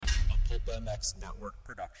Pulp MX Network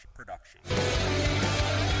production.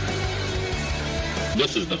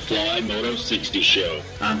 This is the Fly Moto 60 Show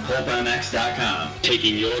on PulpMX.com,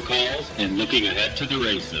 taking your calls and looking ahead to the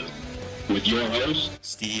races. With your host,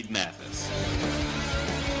 Steve Matthes.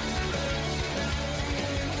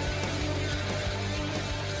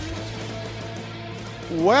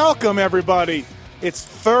 Welcome, everybody. It's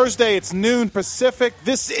Thursday. It's noon Pacific.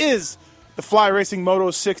 This is the Fly Racing Moto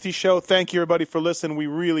 60 Show. Thank you, everybody, for listening. We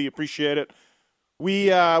really appreciate it.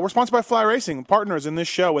 We're sponsored by Fly Racing, partners in this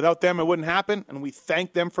show. Without them, it wouldn't happen, and we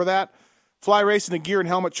thank them for that. Fly Racing, the gear and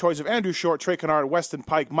helmet choice of Andrew Short, Trey Kennard, Weston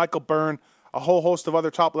Pike, Michael Byrne, a whole host of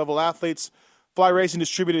other top-level athletes. Fly Racing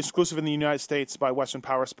distributed exclusive in the United States by Western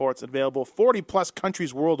Power Sports, available 40-plus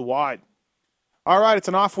countries worldwide. All right, it's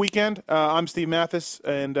an off weekend. I'm Steve Matthes,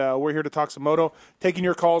 and we're here to talk some moto, taking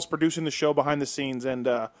your calls, producing the show behind the scenes, and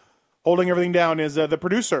holding everything down is the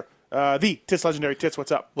producer, the Tits Legendary. Tits,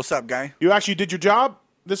 what's up? What's up, guy? You actually did your job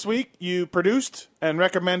this week. You produced and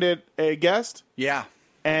recommended a guest. Yeah.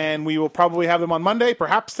 And we will probably have them on Monday,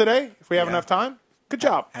 perhaps today, if we have enough time. Good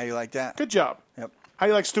job. How you like that? Good job. Yep. How do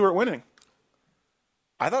you like Stewart winning?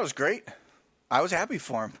 I thought it was great. I was happy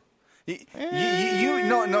for him.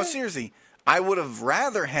 No, seriously. I would have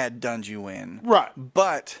rather had Dungey win. Right.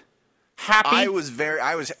 But happy. I was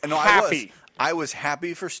happy. I was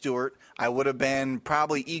happy for Stewart. I would have been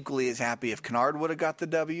probably equally as happy if Kennard would have got the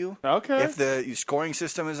W. Okay. If the scoring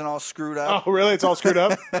system isn't all screwed up. Oh, really? It's all screwed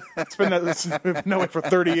up? It's been no way for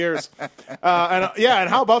 30 years. And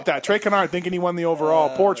how about that? Trey Kennard thinking he won the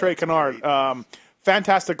overall. Poor Trey Kennard.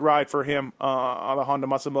 Fantastic ride for him on the Honda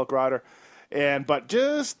Muscle Milk Rider. But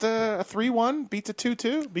just a 3-1 beats a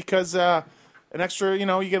 2-2 because an extra, you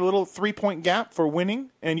get a little 3-point gap for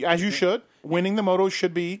winning. And as you should, winning the moto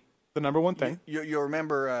should be the number one thing. You'll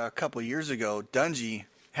remember a couple of years ago, Dungey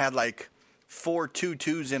had like 4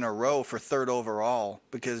 2-2s in a row for third overall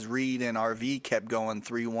because Reed and RV kept going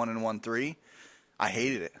 3-1 and 1-3. I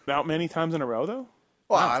hated it. Not many times in a row, though?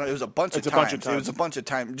 Well, it was a bunch of times. It was a bunch of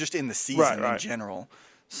times just in the season in general.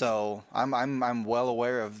 So I'm well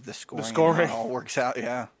aware of the scoring. And how it all works out,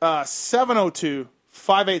 yeah.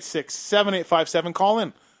 702-586-7857. Call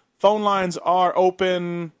in. Phone lines are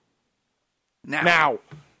open now.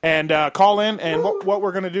 And call in, and what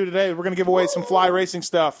we're going to do today, we're going to give away some Fly Racing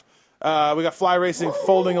stuff. We got Fly Racing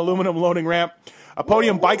folding aluminum loading ramp, a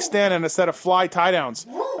podium bike stand, and a set of Fly tie-downs.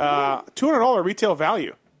 $200 retail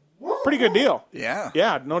value. Pretty good deal. Yeah.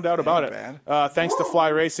 Yeah, no doubt about it. Bad. Thanks to Fly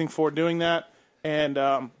Racing for doing that. And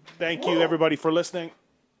thank you, everybody, for listening.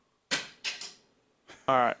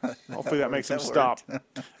 All right. Hopefully that makes them stop.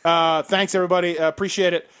 Thanks, everybody.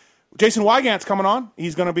 Appreciate it. Jason Wygant's coming on.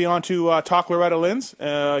 He's going to be on to talk Loretta Lynn's.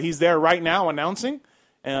 He's there right now announcing.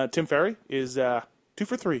 Tim Ferry is 2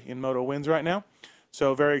 for 3 in moto wins right now.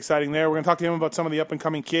 So very exciting there. We're going to talk to him about some of the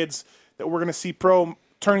up-and-coming kids that we're going to see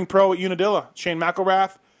turning pro at Unadilla. Shane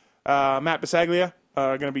McElrath, Matt Bisaglia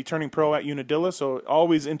are going to be turning pro at Unadilla. So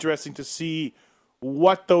always interesting to see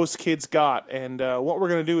what those kids got. And what we're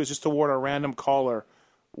going to do is just award a random caller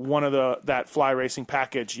one of that Fly Racing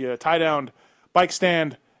package. Tie down, bike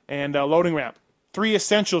stand, and loading ramp. 3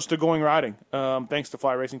 essentials to going riding. Thanks to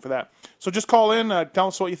Fly Racing for that. So just call in, tell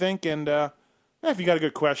us what you think, and if you got a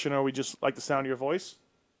good question or we just like the sound of your voice,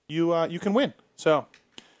 you can win. So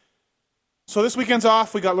this weekend's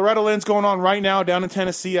off. We got Loretta Lynn's going on right now down in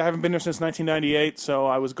Tennessee. I haven't been there since 1998, so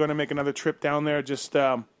I was going to make another trip down there. Just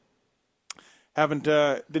didn't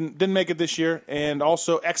make it this year. And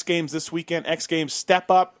also X Games this weekend. X Games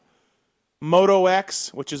Step Up. Moto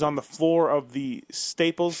X, which is on the floor of the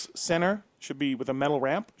Staples Center, should be with a metal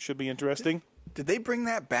ramp. Should be interesting. Did they bring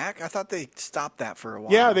that back? I thought they stopped that for a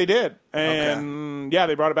while. Yeah, they did. And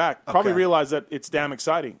they brought it back. Probably realized that it's damn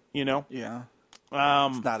exciting, Yeah.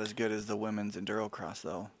 It's not as good as the women's Endurocross,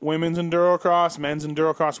 though. Women's Endurocross, men's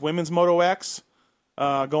Endurocross, women's Moto X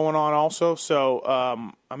going on also. So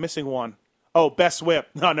I'm missing one. Oh, Best Whip.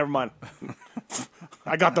 No, never mind.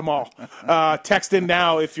 I got them all. Text in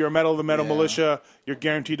now if you're a Medal of the Metal Militia. You're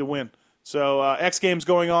guaranteed to win. So X Games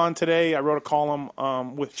going on today. I wrote a column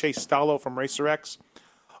with Chase Stallo from Racer X.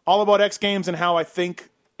 All about X Games and how I think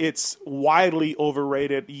it's widely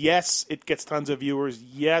overrated. Yes, it gets tons of viewers.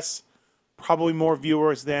 Yes, probably more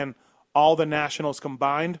viewers than all the nationals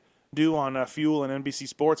combined do on Fuel and NBC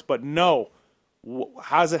Sports. But no,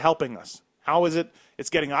 how's it helping us? How is it? It's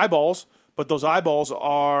getting eyeballs. But those eyeballs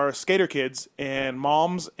are skater kids and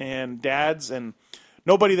moms and dads and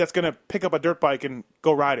nobody that's going to pick up a dirt bike and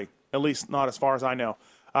go riding, at least not as far as I know.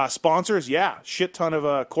 Sponsors, shit ton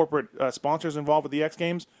of corporate sponsors involved with the X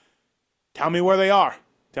Games. Tell me where they are.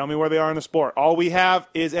 Tell me where they are in the sport. All we have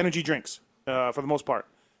is energy drinks for the most part.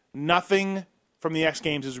 Nothing from the X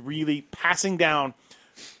Games is really passing down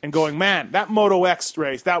and going, man, that Moto X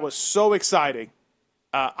race, that was so exciting.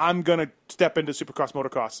 I'm going to step into Supercross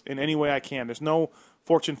motocross in any way I can. There's no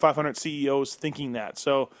Fortune 500 CEOs thinking that.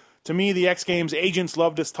 So to me, the X Games agents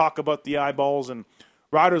love to talk about the eyeballs, and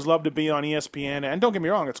riders love to be on ESPN. And don't get me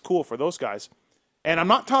wrong, it's cool for those guys. And I'm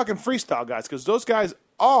not talking freestyle guys, because those guys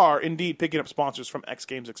are indeed picking up sponsors from X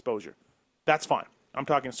Games exposure. That's fine. I'm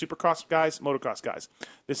talking Supercross guys, motocross guys.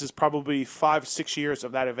 This is probably 5-6 years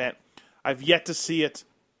of that event. I've yet to see it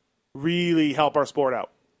really help our sport out.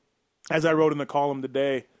 As I wrote in the column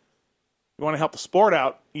today, you want to help the sport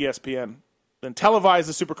out, ESPN, then televise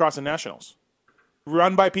the Supercross and Nationals.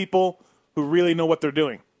 Run by people who really know what they're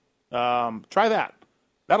doing. Try that.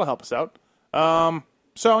 That'll help us out.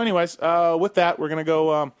 So anyways, with that, we're going to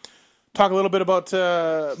go talk a little bit about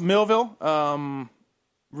Millville.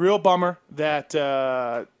 Real bummer that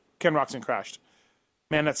Ken Roczen crashed.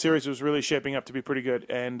 Man, that series was really shaping up to be pretty good,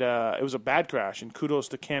 and it was a bad crash, and kudos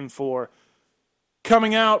to Ken for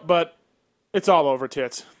coming out, but it's all over,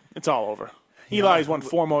 Tits. It's all over. Eli's won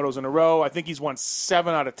 4 motos in a row. I think he's won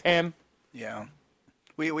 7 out of 10. Yeah.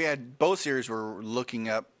 We had both series were looking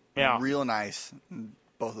up real nice.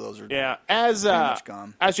 Both of those are as much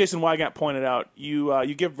gone. As Jason Wygant pointed out,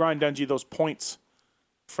 you give Ryan Dungey those points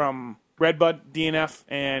from Redbud, DNF,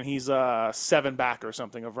 and he's 7 back or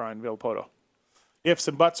something of Ryan Villopoto. Ifs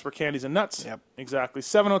and buts for candies and nuts. Yep. Exactly.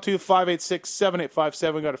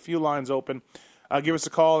 702-586-7857. Got a few lines open. Give us a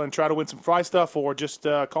call and try to win some fry stuff, or just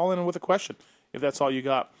call in with a question if that's all you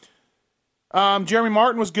got. Jeremy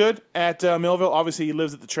Martin was good at Millville. Obviously, he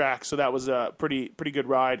lives at the track, so that was a pretty good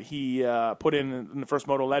ride. He put in the first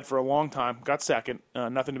moto, led for a long time, got second.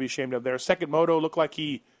 Nothing to be ashamed of there. Second moto looked like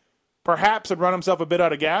he perhaps had run himself a bit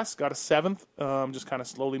out of gas. Got a 7th, just kind of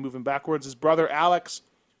slowly moving backwards. His brother, Alex,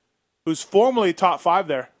 who's formerly top 5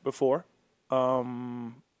 there before,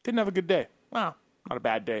 didn't have a good day. Well, not a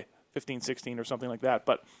bad day. 15, 16 or something like that.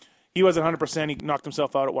 But he wasn't 100%. He knocked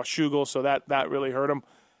himself out at Washougal, so that really hurt him.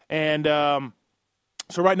 And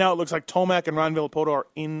so right now it looks like Tomac and Ryan Villopoto are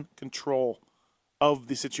in control of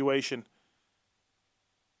the situation.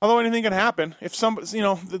 Although anything can happen. If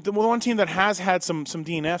the one team that has had some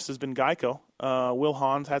DNFs has been Geico. Will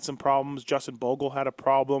Hahn's had some problems. Justin Bogle had a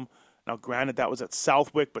problem. Now, granted, that was at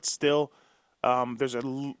Southwick, but still, I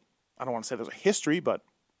don't want to say there's a history, but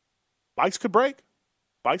bikes could break.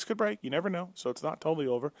 You never know. So it's not totally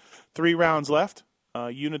over. 3 rounds left.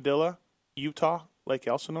 Unadilla, Utah, Lake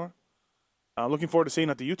Elsinore. Looking forward to seeing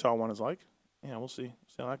what the Utah one is like. Yeah, we'll see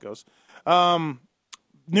how that goes.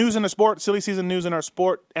 News in the sport, silly season news in our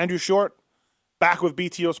sport. Andrew Short, back with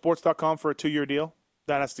BTOsports.com for a 2-year deal.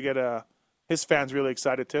 That has to get his fans really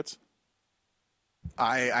excited, Tits.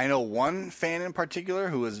 I know one fan in particular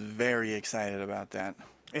who was very excited about that.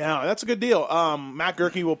 Yeah, that's a good deal. Matt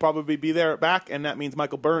Gerke will probably be there back, and that means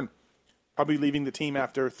Michael Byrne probably leaving the team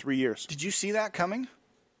after 3 years. Did you see that coming?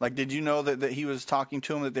 Like, did you know that he was talking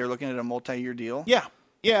to him, that they were looking at a multi-year deal? Yeah.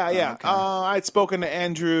 Okay. I'd spoken to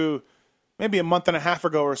Andrew maybe a month and a half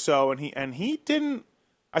ago or so, and he didn't.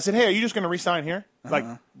 I said, hey, are you just going to re-sign here? Like,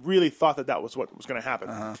 really thought that was what was going to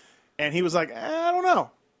happen. And he was like, I don't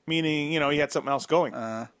know. Meaning, he had something else going.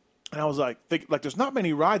 And I was like, there's not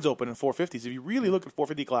many rides open in 450s. If you really look at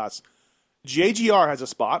 450 class, JGR has a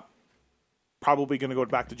spot. Probably going to go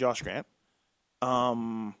back to Josh Grant.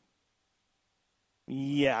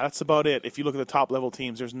 Yeah, that's about it. If you look at the top level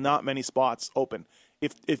teams, there's not many spots open.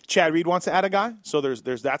 If Chad Reed wants to add a guy, so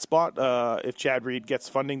there's that spot. If Chad Reed gets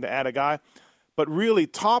funding to add a guy, but really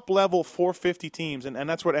top level 450 teams, and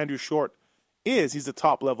that's what Andrew Short is. He's a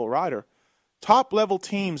top level rider. Top level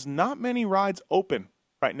teams, not many rides open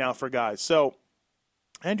right now for guys. So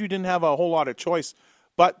Andrew didn't have a whole lot of choice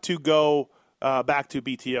but to go back to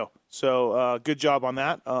BTO. So good job on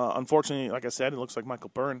that. Unfortunately, like I said, it looks like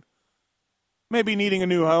Michael Byrne maybe needing a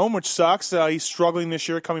new home, which sucks. He's struggling this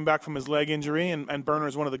year coming back from his leg injury, and Burner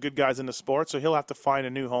is one of the good guys in the sport, so he'll have to find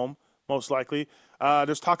a new home, most likely.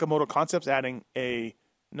 There's talk of Moto Concepts adding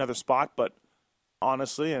another spot, but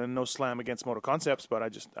honestly, and no slam against Moto Concepts, but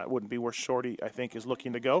I wouldn't be where Shorty, I think, is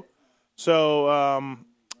looking to go. So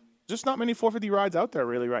just not many 450 rides out there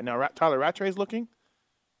really right now. Tyler Rattray's looking.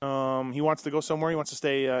 He wants to go somewhere. He wants to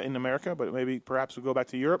stay in America, but perhaps we'll go back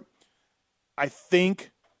to Europe. I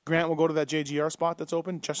think Grant will go to that JGR spot that's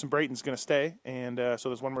open. Justin Brayton's going to stay, and so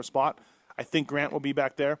there's one more spot. I think Grant will be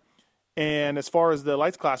back there. And as far as the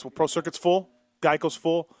lights class, Pro Circuit's full. Geico's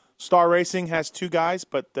full. Star Racing has 2 guys,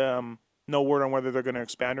 but no word on whether they're going to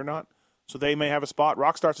expand or not. So they may have a spot.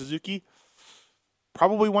 Rockstar Suzuki,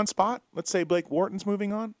 probably one spot. Let's say Blake Wharton's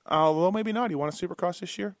moving on, although maybe not. He won a Supercross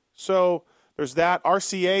this year. So there's that.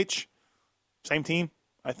 RCH, same team,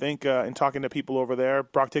 I think, in talking to people over there.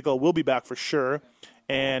 Brock Tickle will be back for sure.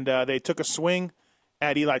 And they took a swing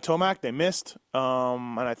at Eli Tomac. They missed.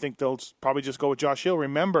 And I think they'll probably just go with Josh Hill.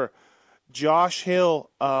 Remember, Josh Hill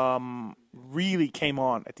really came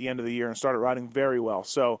on at the end of the year and started riding very well.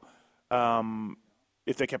 So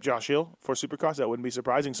if they kept Josh Hill for Supercross, that wouldn't be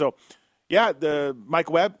surprising. So, yeah, the Mike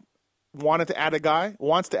Webb wants to add a guy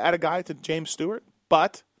to James Stewart,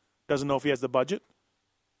 but doesn't know if he has the budget.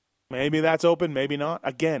 Maybe that's open, maybe not.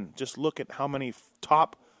 Again, just look at how many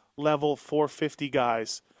top-level 450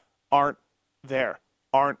 guys aren't there,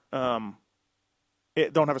 don't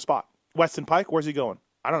have a spot. Weston Pike, where's he going?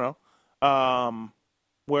 I don't know.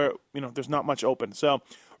 Where, there's not much open. So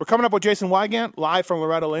we're coming up with Jason Wygant, live from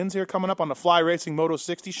Loretta Lynn's here, coming up on the Fly Racing Moto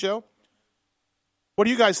 60 show. What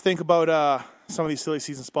do you guys think about some of these silly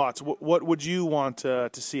season spots? What would you want to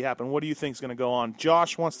see happen? What do you think is going to go on?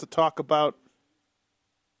 Josh wants to talk about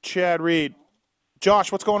Chad Reed.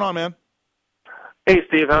 Josh, what's going on, man? Hey,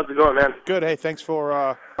 Steve. How's it going, man? Good. Hey, thanks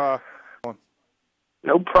for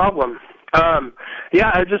No problem.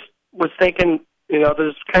 I just was thinking,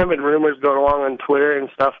 there's kind of been rumors going along on Twitter and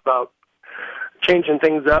stuff about changing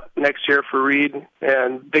things up next year for Reed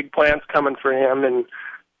and big plans coming for him. And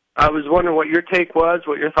I was wondering what your take was,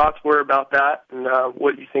 what your thoughts were about that, and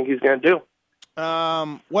what you think he's going to do.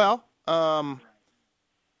 I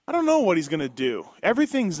don't know what he's going to do.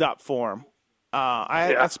 Everything's up for him.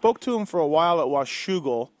 I spoke to him for a while at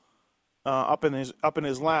Washougal, up in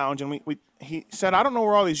his lounge, and he said, "I don't know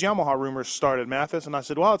where all these Yamaha rumors started, Matthes." And I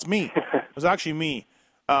said, "Well, it's me. It was actually me."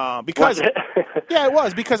 Because it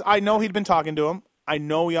was because I know he'd been talking to him. I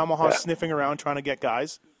know Yamaha's sniffing around trying to get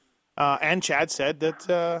guys. And Chad said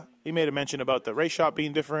that he made a mention about the race shop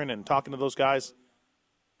being different and talking to those guys.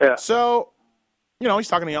 Yeah. So, he's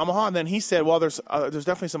talking to Yamaha, and then he said, well, there's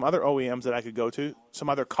definitely some other OEMs that I could go to, some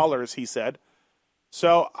other colors, he said.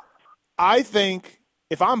 So I think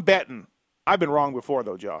if I'm betting, I've been wrong before,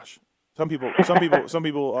 though, Josh. Some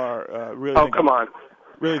people are really. Oh, come on.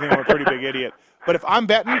 Really think I'm a pretty big idiot. But if I'm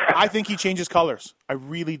betting, I think he changes colors. I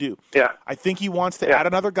really do. Yeah. I think he wants to add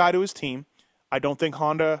another guy to his team. I don't think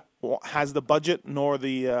Honda has the budget nor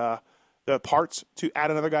the parts to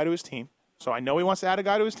add another guy to his team. So I know he wants to add a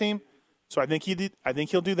guy to his team. So I think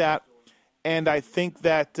he'll do that, and I think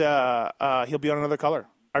that he'll be on another color.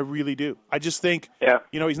 I really do. I just think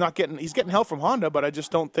he's getting help from Honda, but I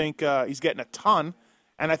just don't think he's getting a ton.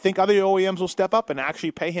 And I think other OEMs will step up and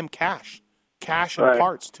actually pay him cash and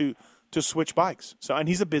parts to switch bikes. So, and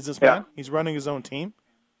he's a businessman. Yeah. He's running his own team.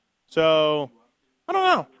 So I don't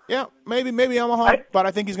know. Yeah, maybe Yamaha, but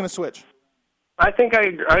I think he's going to switch. I think I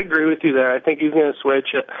agree with you there. I think he's going to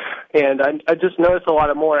switch, and I just noticed a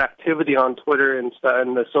lot more activity on Twitter and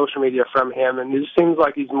the social media from him, and it just seems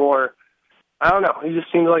like he's more. I don't know. He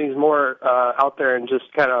just seems like he's more out there and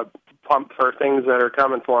just kind of pumped for things that are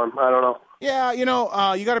coming for him. I don't know. Yeah,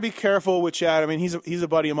 you got to be careful with Chad. I mean, he's a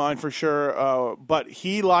buddy of mine for sure, but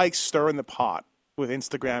he likes stirring the pot with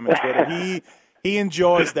Instagram and Twitter. He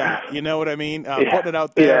enjoys that. You know what I mean? Putting it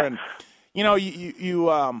out there, and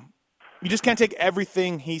you just can't take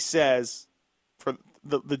everything he says for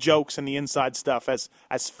the jokes and the inside stuff as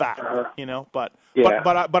fact, But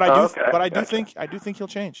I do think he'll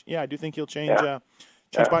change. Yeah, I do think he'll change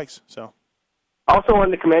bikes. So. I also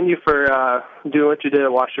wanted to commend you for doing what you did at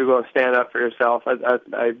Washougal and stand up for yourself.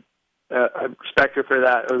 I respect you for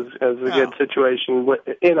that. It was a good situation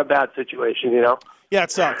in a bad situation, Yeah,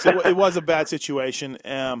 it sucks. It was a bad situation.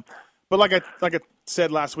 But like I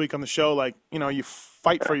said last week on the show, you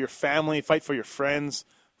fight for your family, fight for your friends,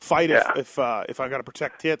 fight if I got to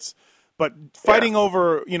protect tits. But fighting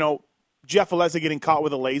over, Jeff Alesa getting caught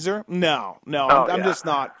with a laser, no, I'm just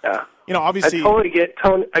not. Yeah. Obviously, I totally get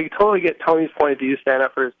Tony's point of view, stand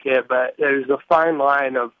up for his kid, but there's a fine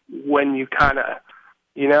line of when you kind of,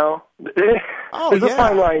 there's a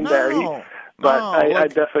fine line there. I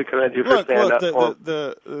definitely commend you for stand up.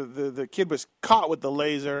 The kid was caught with the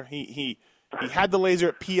laser. He had the laser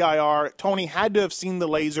at PIR. Tony had to have seen the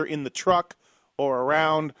laser in the truck or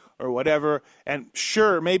around or whatever. And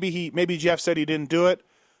sure, maybe Jeff said he didn't do it,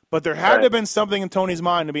 but there had to have been something in Tony's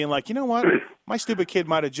mind to being like, you know what? My stupid kid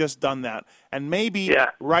might have just done that. And maybe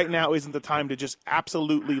right now isn't the time to just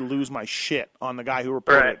absolutely lose my shit on the guy who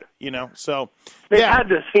reported, So they had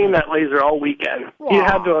to have seen that laser all weekend. Wow. You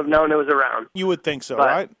had to have known it was around. You would think so,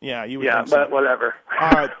 right? Yeah, you would think so. Yeah, but whatever.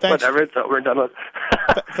 All right, thanks. Whatever, it's over, done with.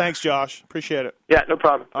 Thanks, Josh. Appreciate it. Yeah, no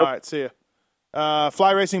problem. All right, see ya.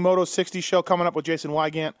 Fly Racing Moto 60 show coming up with Jason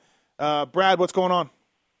Wygant. Brad, what's going on?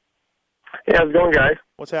 Hey, how's it going, guys?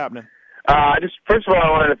 What's happening? Just first of all,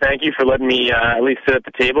 I wanted to thank you for letting me at least sit at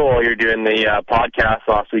the table while you're doing the podcast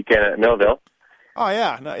last weekend at Millville. Oh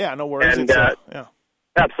yeah, no worries. And yeah,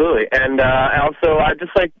 absolutely. And also,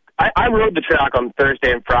 I rode the track on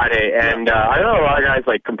Thursday and Friday, and I know a lot of guys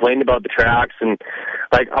complained about the tracks, and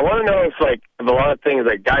I want to know if a lot of things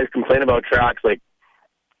guys complain about tracks,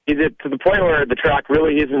 is it to the point where the track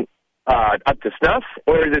really isn't up to snuff,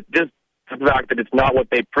 or is it just the fact that it's not what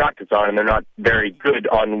they practice on and they're not very good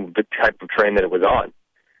on the type of train that it was on?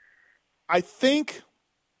 I think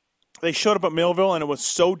they showed up at Millville and it was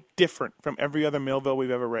so different from every other Millville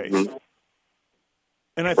we've ever raced. Mm-hmm.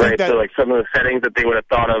 And I think that so some of the settings that they would have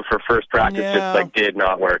thought of for first practice just did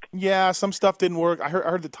not work. Yeah, some stuff didn't work. I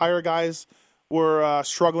heard the tire guys were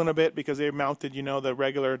struggling a bit because they mounted, the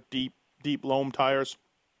regular deep loam tires.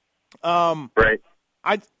 Right.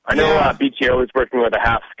 I know BTO was working with a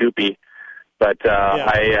half scoopy. But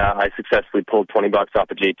I successfessly pulled $20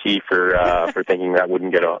 off of JT for thinking that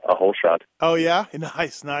wouldn't get a whole shot. Oh yeah,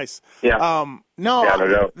 nice. Yeah. No. Yeah,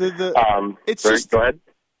 no. It's sorry, just go ahead.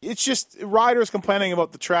 It's just riders complaining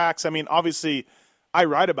about the tracks. I mean, obviously, I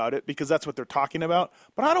write about it because that's what they're talking about.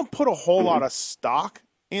 But I don't put a whole lot of stock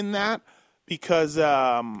in that because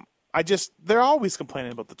they're always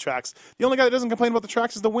complaining about the tracks. The only guy that doesn't complain about the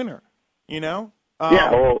tracks is the winner. But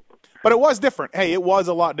it was different. Hey, it was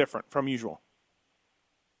a lot different from usual.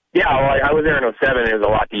 Yeah, well, I was there in 07. It was a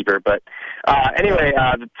lot deeper. But anyway,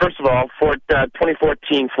 first of all,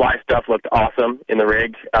 2014 Fly stuff looked awesome in the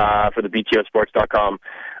rig for the BTOsports.com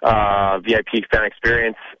VIP fan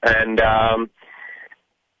experience. And, I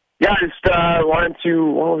just wanted to,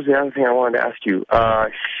 what was the other thing I wanted to ask you? I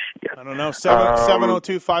don't know,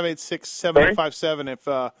 702-586-7857 if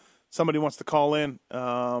somebody wants to call in. We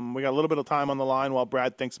got a little bit of time on the line while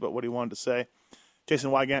Brad thinks about what he wanted to say.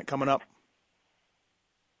 Jason Wygant coming up.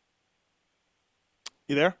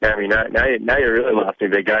 You there? I mean, now you really lost me,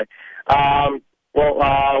 big guy. What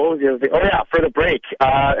was the other thing? Oh yeah, for the break.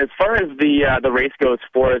 As far as the race goes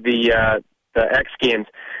for the X Games,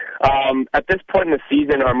 at this point in the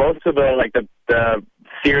season, are most of the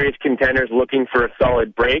serious contenders looking for a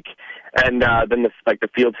solid break, and then the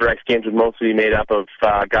field for X Games would mostly be made up of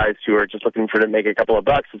guys who are just looking to make a couple of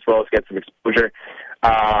bucks as well as get some exposure.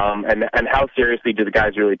 And how seriously do the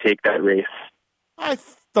guys really take that race? I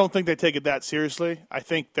don't think they take it that seriously. I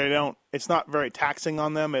think they don't. It's not very taxing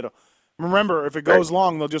on them. Remember, if it goes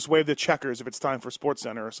long, they'll just wave the checkers if it's time for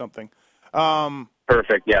SportsCenter or something.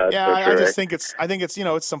 Perfect. Yeah. I just think it's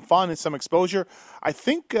it's some fun and some exposure. I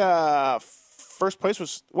think first place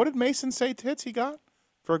was, what did Mason say Tits he got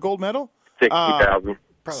for a gold medal? 60,000.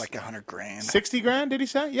 Probably $100,000. 60 grand? Did he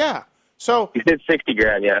say? Yeah. So he said 60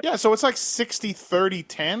 grand. Yeah. Yeah. So it's 60, 30,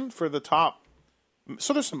 10 for the top.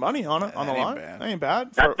 So there's some money on it on the line. That ain't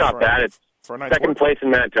bad. That's not bad. It's for a nice second place in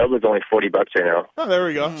Manitoba is only $40 right now. Oh, there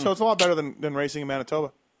we go. So it's a lot better than racing in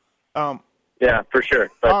Manitoba. Yeah, for sure.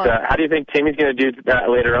 But how do you think Timmy's going to do that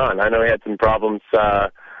later on? I know he had some problems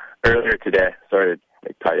earlier today. Sorry to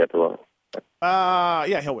tie you up a little.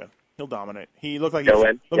 Yeah, he'll win. He'll dominate. He looked like he'll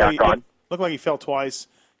win. Looked like he fell twice.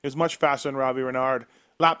 He was much faster than Robbie Renard.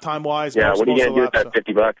 Lap time wise. Yeah. What are you going to do with that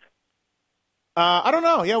 $50? I don't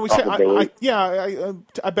know. Yeah, we said. I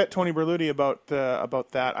bet Tony Berluti about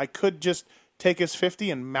that. I could just take his 50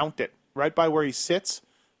 and mount it right by where he sits,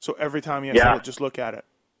 so every time he has to just look at it.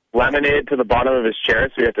 Laminate to the bottom of his chair,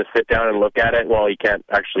 so you have to sit down and look at it while he can't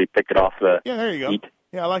actually pick it off the. Yeah, there you go. Heat.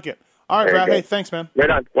 Yeah, I like it. All right, Brad. Hey, thanks, man. Right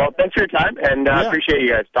on. Well, thanks for your time, and appreciate you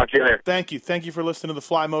guys. Talk to you later. Thank you. Thank you for listening to the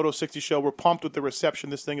Fly Moto 60 show. We're pumped with the reception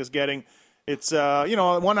this thing is getting. It's a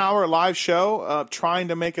 1 hour live show, trying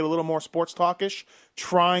to make it a little more sports talkish,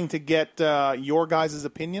 trying to get your guys'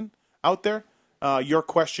 opinion out there, your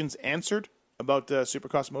questions answered about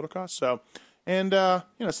Supercross, Motocross. So, and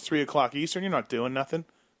it's 3:00 Eastern. You're not doing nothing.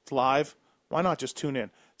 It's live. Why not just tune in?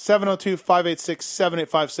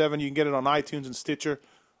 702-586-7857. You can get it on iTunes and Stitcher.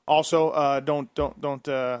 Also, don't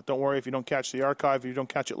worry if you don't catch the archive, if you don't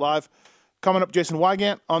catch it live. Coming up, Jason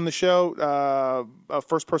Wygant on the show, a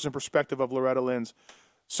first-person perspective of Loretta Lynn's.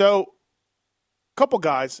 So, a couple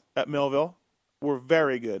guys at Millville were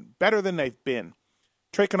very good, better than they've been.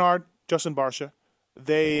 Trey Kennard, Justin Barsha,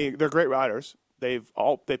 they're great riders. They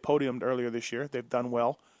podiumed earlier this year. They've done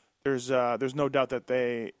well. There's no doubt that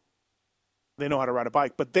they know how to ride a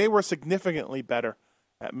bike, but they were significantly better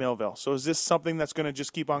at Millville. So, is this something that's going to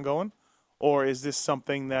just keep on going, or is this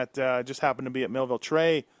something that just happened to be at Millville?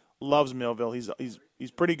 Trey loves Millville. He's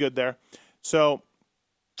pretty good there. So,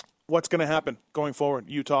 what's going to happen going forward?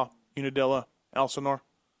 Utah, Unadilla, Elsinore,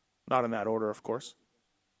 not in that order, of course.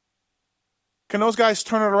 Can those guys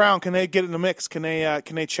turn it around? Can they get in the mix? Can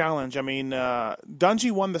they challenge? I mean, Dungey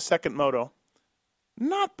won the second moto.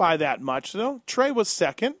 Not by that much, though. Trey was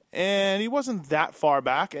second, and he wasn't that far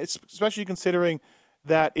back, especially considering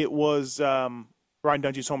that it was Ryan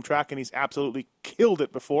Dungey's home track, and he's absolutely killed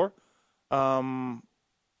it before at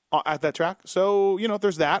that track. So,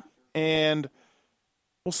 there's that, and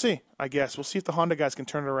we'll see, I guess. We'll see if the Honda guys can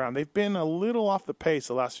turn it around. They've been a little off the pace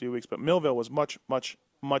the last few weeks, but Millville was much, much,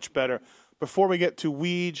 much better. Before we get to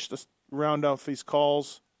Weege, let's round out these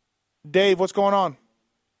calls. Dave, what's going on?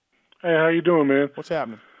 Hey, how you doing, man? What's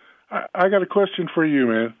happening? I got a question for you,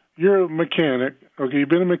 man. You're a mechanic. Okay, you've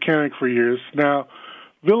been a mechanic for years. Now,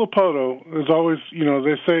 Villapoto is always,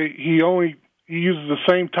 they say he uses the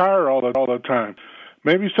same tire all the time.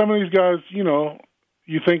 Maybe some of these guys,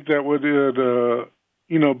 you think that would,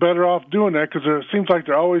 better off doing that because it seems like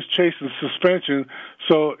they're always chasing suspension.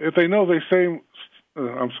 So if they know stay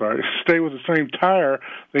with the same tire,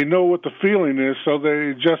 they know what the feeling is, so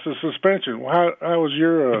they adjust the suspension. How was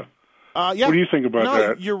your... What do you think about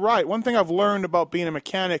that? You're right. One thing I've learned about being a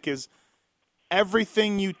mechanic is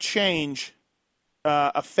everything you change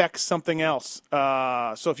affects something else.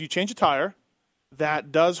 So if you change a tire,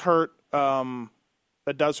 that does hurt.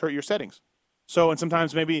 That does hurt your settings. So and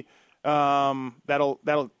sometimes maybe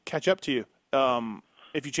that'll catch up to you.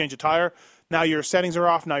 If you change a tire, now your settings are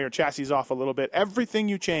off. Now your chassis is off a little bit. Everything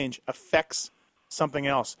you change affects something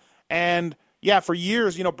else. And for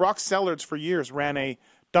years, Brock Sellards for years ran a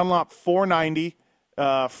Dunlop 490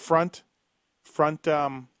 front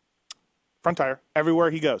tire everywhere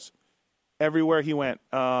he goes, everywhere he went.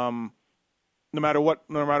 No matter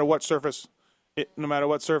what surface it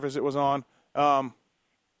was on,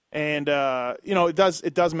 it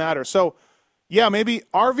does matter. So maybe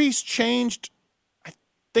RV's changed. I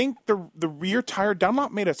think the rear tire,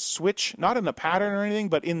 Dunlop made a switch, not in the pattern or anything,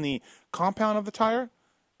 but in the compound of the tire,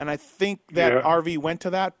 and I think that RV went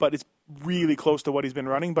to that, but it's really close to what he's been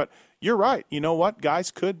running. But you're right. You know what?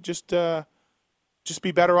 Guys could just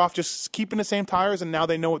be better off just keeping the same tires, and now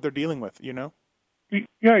they know what they're dealing with, Yeah,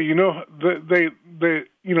 they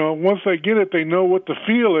once they get it, they know what the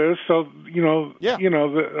feel is. So,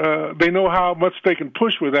 they know how much they can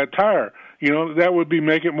push with that tire. That would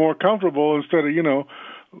make it more comfortable instead of,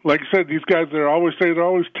 like I said, these guys they're always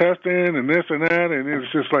testing and this and that, and it's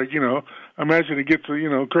just like, imagine it gets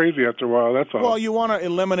crazy after a while. That's all. Well, you want to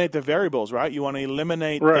eliminate the variables, right? You want to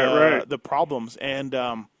eliminate the problems, and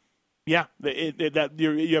you have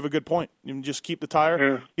a good point. You just keep the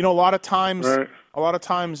tire. Yeah. A lot of times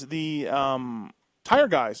the tire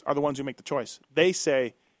guys are the ones who make the choice. They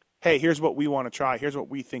say, "Hey, here's what we want to try. Here's what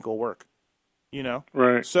we think will work."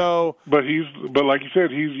 Right. So, but like you said,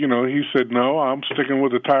 he said no. I'm sticking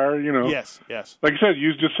with the tire. Yes. Like I said,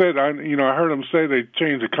 you just said I heard him say they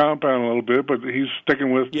changed the compound a little bit, but he's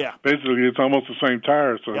sticking with basically it's almost the same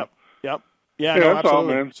tire. So. Yep. Yeah, that's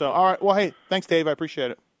absolutely. all, man. So, all right. Well, hey, thanks, Dave. I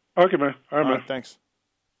appreciate it. Okay, man. All right, man. Thanks.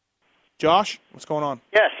 Josh, what's going on?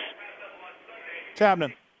 Yes. What's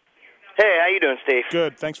happening? Hey, how you doing, Steve?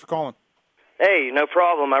 Good. Thanks for calling. Hey, no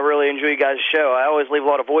problem. I really enjoy you guys' show. I always leave a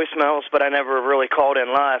lot of voicemails, but I never really called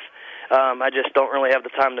in live. I just don't really have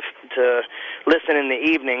the time to listen in the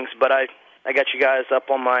evenings, but I got you guys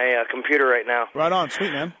up on my computer right now. Right on.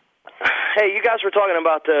 Sweet, man. Hey, you guys were talking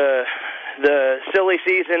about the silly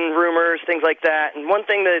season rumors, things like that, and one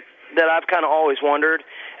thing that I've kind of always wondered,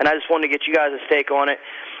 and I just wanted to get you guys' take on it.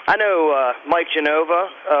 I know Mike Genova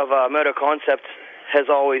of Moto Concept has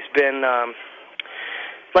always been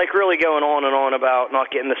really going on and on about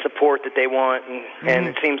not getting the support that they want, and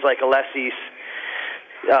it seems like Alessi's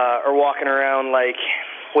are walking around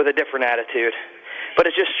with a different attitude. But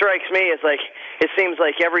it just strikes me as it seems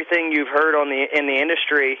like everything you've heard in the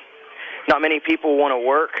industry, not many people want to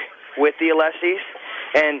work with the Alessis,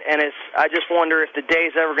 and I just wonder if the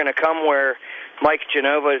day's ever going to come where Mike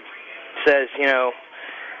Genova says,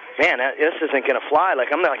 man, this isn't going to fly.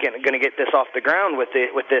 I'm not going to get this off the ground with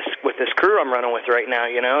this crew I'm running with right now.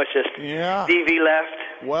 It's just DV left.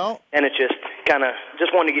 Well, and it just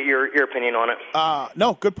just wanted to get your opinion on it.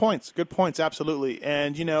 No, good points. Good points, absolutely.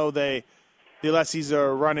 And the Alessis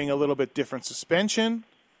are running a little bit different suspension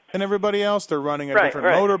than everybody else. They're running a different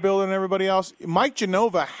motor build than everybody else. Mike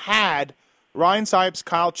Genova had Ryan Sipes,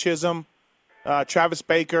 Kyle Chisholm, Travis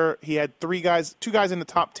Baker. He had two guys in the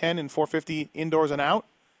top 10 in 450 indoors and out.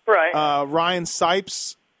 Right. Ryan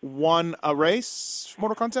Sipes won a race,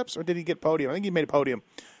 Motor Concepts, or did he get podium? I think he made a podium.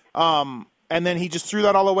 And then he just threw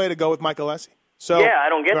that all away to go with Mike Alessi. So I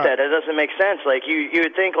don't get that. It doesn't make sense. You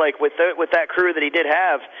would think with that crew that he did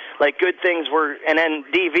have, good things were, and then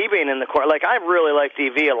DV being in the car. I really like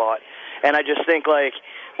DV a lot, and I just think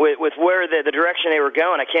with where the direction they were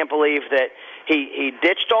going. I can't believe that he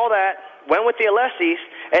ditched all that, went with the Alessis,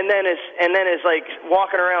 and then is like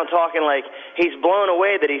walking around talking like he's blown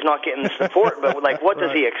away that he's not getting the support. But like, what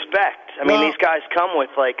does he expect? I mean, these guys come with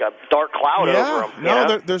like a dark cloud over them.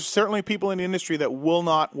 No, there's certainly people in the industry that will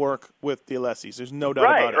not work with the Alessis. There's no doubt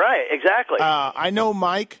about it. Right, exactly. I know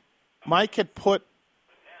Mike. Mike had put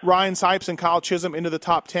Ryan Sipes and Kyle Chisholm into the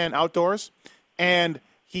top 10 outdoors, and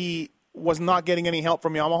he was not getting any help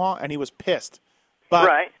from Yamaha, and he was pissed.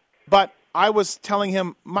 But I was telling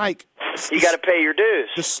him, Mike, you got to pay your dues.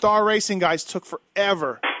 The Star Racing guys took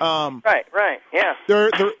forever. Yeah.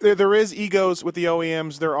 There is egos with the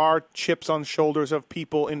OEMs. There are chips on shoulders of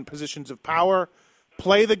people in positions of power.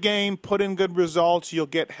 Play the game, put in good results, you'll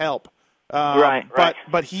get help.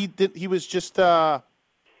 But he was just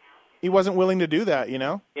he wasn't willing to do that, you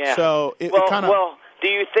know? Yeah. So well, do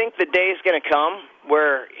you think the day's going to come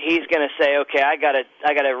where he's going to say, okay, I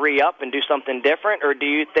gotta re-up and do something different? Or do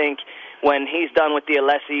you think when he's done with the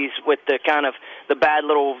Alessis, with the kind of the bad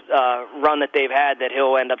little run that they've had, that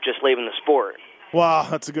he'll end up just leaving the sport? Well,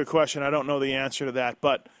 that's a good question. I don't know the answer to that.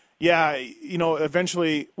 But, yeah, you know,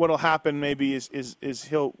 eventually what will happen maybe is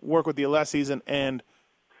he'll work with the Alessis and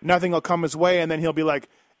nothing will come his way, and then he'll be like,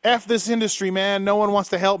 F this industry, man. No one wants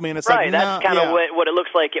to help me. And it's like, that's kind of what it looks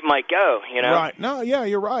like it might go, you know? Right. No, yeah,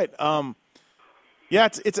 you're right. Yeah,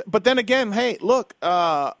 it's but then again, hey, look,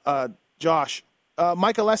 Josh,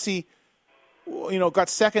 Mike Alessi, you know, got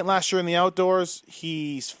second last year in the outdoors.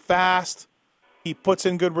 He's fast. He puts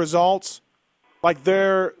in good results. Like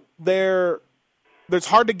it's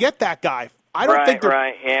hard to get that guy. I don't think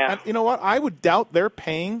yeah. You know what? I would doubt they're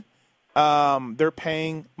paying Mike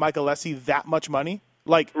Alessi that much money.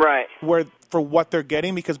 Like where for what they're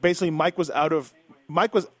getting, because basically Mike was out of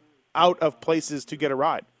places to get a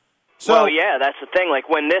ride. So, well, yeah, that's the thing. Like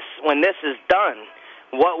when this is done,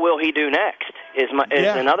 what will he do next? Is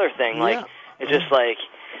another thing. Like it's just like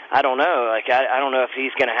I don't know. Like I don't know if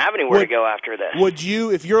he's going to have anywhere to go after this. Would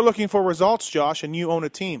you, if you're looking for results, Josh, and you own a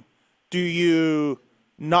team, do you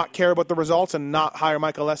not care about the results and not hire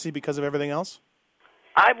Mike Alessi because of everything else?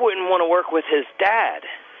 I wouldn't want to work with his dad.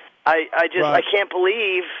 I can't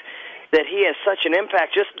believe that he has such an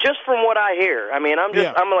impact. Just from what I hear. I mean, I'm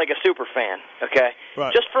like a super fan. Okay,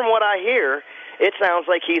 just from what I hear, it sounds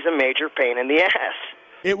like he's a major pain in the ass.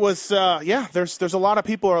 It was There's a lot of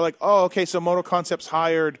people who are like, oh, okay, so Moto Concepts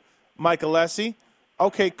hired Mike Alessi.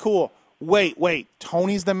 Okay, cool. Wait,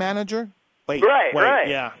 Tony's the manager. Wait,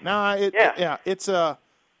 yeah,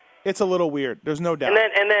 it's a little weird. There's no doubt.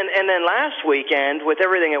 And then last weekend with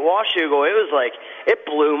everything at Washougal, it was like it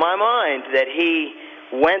blew my mind that he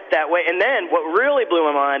went that way. And then what really blew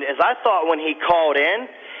my mind is I thought when he called in,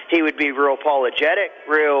 he would be real apologetic,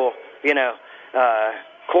 real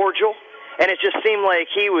cordial, and it just seemed like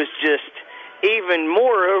he was just even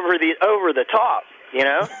more over the top, you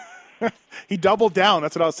know. He doubled down.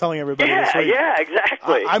 That's what I was telling everybody this week. Yeah,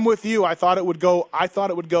 exactly. I'm with you. I thought it would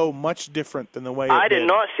go much different than the way I did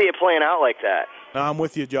not see it playing out like that. No, I'm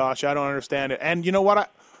with you, Josh. I don't understand it. And you know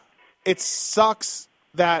what? It sucks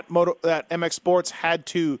that MX Sports had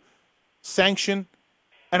to sanction,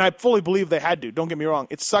 and I fully believe they had to. Don't get me wrong.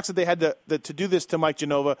 It sucks that they had to do this to Mike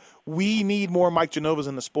Genova. We need more Mike Genovas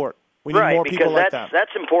in the sport. We need more people like that. That's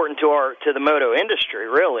important to the moto industry,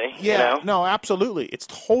 really. Yeah, you know? No, absolutely. It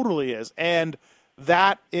totally is. And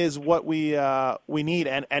that is what we need.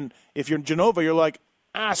 And if you're Genova, you're like,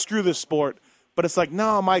 screw this sport. But it's like,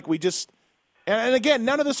 no, Mike, we just – and again,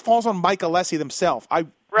 none of this falls on Mike Alessi himself.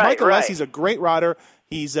 Mike Alessi's a great rider.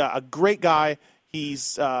 He's a great guy.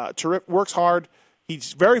 He's terrific, works hard.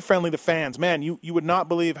 He's very friendly to fans. Man, you would not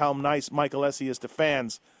believe how nice Mike Alessi is to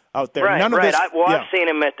fans out there. None of this, I've seen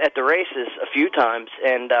him at the races a few times,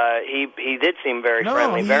 and he did seem very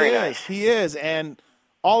friendly, very nice. He is, and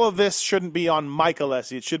all of this shouldn't be on Mike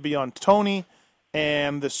Alessi. It should be on Tony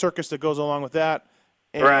and the circus that goes along with that,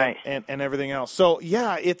 and everything else. So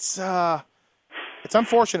yeah, it's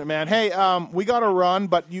unfortunate, man. Hey, we got to run,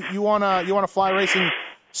 but you wanna fly racing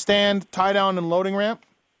stand, tie down, and loading ramp?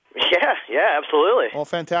 Yeah, absolutely. Well,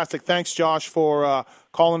 fantastic. Thanks, Josh, for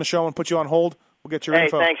calling the show and put you on hold. We'll get your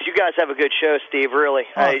info. Hey, thanks. You guys have a good show, Steve, really.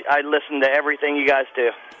 I listen to everything you guys do.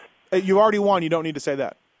 You already won. You don't need to say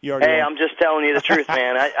that. Won. I'm just telling you the truth,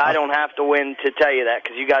 man. I don't have to win to tell you that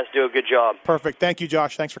because you guys do a good job. Perfect. Thank you,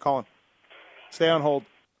 Josh. Thanks for calling. Stay on hold.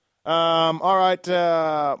 All right,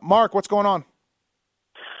 Mark, what's going on?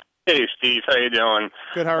 Hey, Steve. How you doing?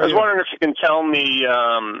 Good. How are you? I was wondering if you can tell me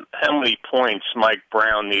how many points Mike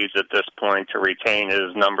Brown needs at this point to retain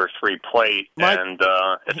his number 3 plate, and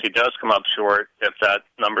if he does come up short, if that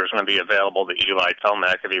number is going to be available to Eli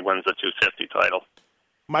Tomac if he wins the 250 title.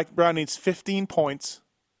 Mike Brown needs 15 points,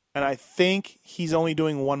 and I think he's only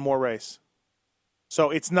doing one more race. So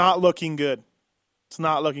it's not looking good. It's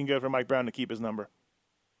not looking good for Mike Brown to keep his number.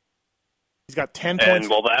 He's got 10 points. And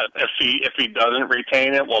will that, if he doesn't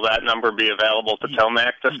retain it, will that number be available to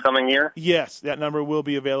Tomac this coming year? Yes, that number will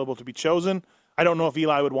be available to be chosen. I don't know if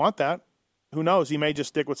Eli would want that. Who knows? He may just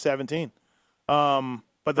stick with 17.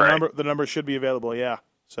 But the number should be available. Yeah.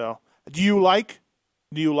 So, do you like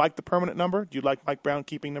the permanent number? Do you like Mike Brown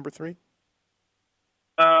keeping number 3?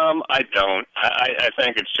 I don't. I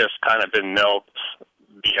think it's just kind of been milked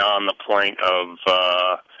beyond the point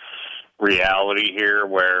of reality here,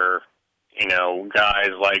 where guys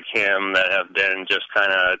like him that have been just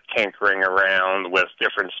kind of tinkering around with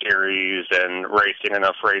different series and racing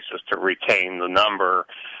enough races to retain the number.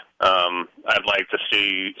 I'd like to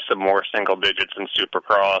see some more single digits in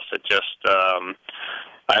Supercross. It just,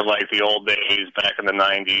 I like the old days back in the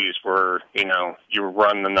 90s where, you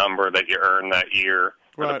run the number that you earned that year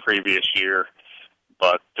or the previous year.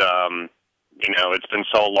 But, it's been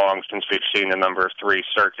so long since we've seen the number 3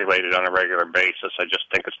 circulated on a regular basis. I just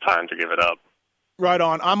think it's time to give it up. Right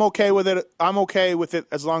on. I'm okay with it. I'm okay with it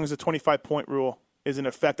as long as the 25-point rule is in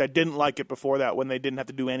effect. I didn't like it before that when they didn't have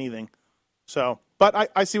to do anything. So,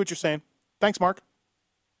 but I see what you're saying. Thanks, Mark.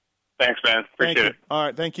 Thanks, man. Appreciate it. All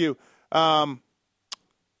right, thank you.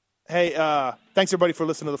 Hey, thanks everybody for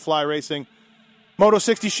listening to the Fly Racing Moto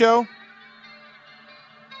 60 show.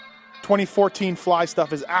 2014 Fly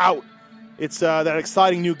stuff is out. It's that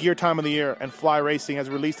exciting new gear time of the year, and Fly Racing has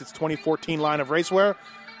released its 2014 line of racewear.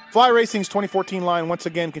 Fly Racing's 2014 line once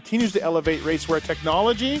again continues to elevate racewear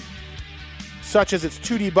technology, such as its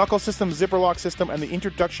 2D buckle system, zipper lock system, and the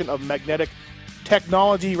introduction of magnetic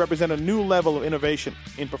technology represent a new level of innovation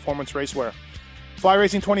in performance racewear. Fly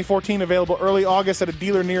Racing 2014 available early August at a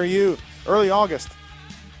dealer near you. Early August.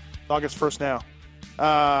 August 1st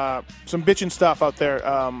now. Some bitchin' stuff out there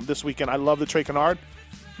this weekend. I love the Trey Canard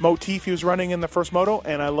motif he was running in the first moto,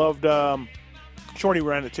 and I loved Shorty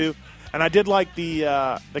ran it too. And I did like the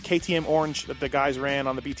KTM orange that the guys ran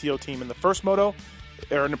on the BTO team in the first moto,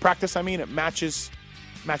 or in the practice. I mean, it matches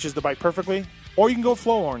the bike perfectly. Or you can go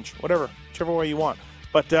flow orange, whichever way you want.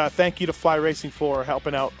 But thank you to Fly Racing for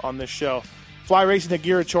helping out on this show. Fly Racing, the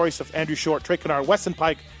gear of choice of Andrew Short, Trey Canard, Weston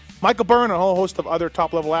Pike, Michael Byrne, and a whole host of other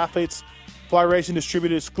top-level athletes. Fly Racing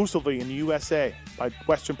distributed exclusively in the USA by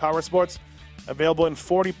Western Power Sports. Available in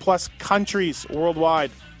 40-plus countries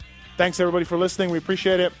worldwide. Thanks, everybody, for listening. We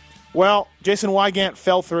appreciate it. Well, Jason Wygant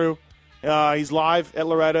fell through. He's live at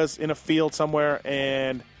Loretta's in a field somewhere,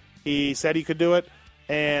 and he said he could do it,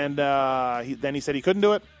 and then he said he couldn't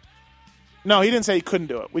do it. No, he didn't say he couldn't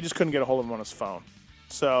do it. We just couldn't get a hold of him on his phone.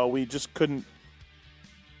 So we just couldn't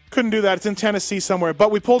do that. It's in Tennessee somewhere.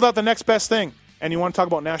 But we pulled out the next best thing. And you want to talk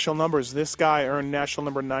about national numbers. This guy earned national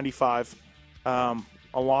number 95 a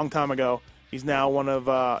long time ago. He's now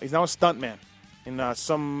he's now a stuntman in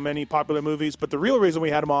so many popular movies. But the real reason we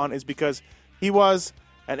had him on is because he was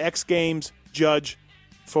an X Games judge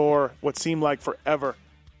for what seemed like forever.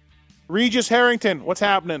 Regis Harrington, what's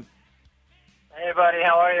happening? Hey, buddy,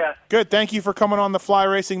 how are you? Good. Thank you for coming on the Fly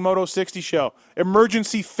Racing Moto 60 show.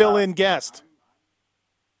 Emergency fill-in guest.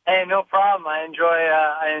 Hey, no problem. I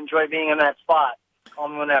enjoy being in that spot. Call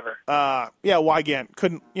me whenever. Yeah, Wygant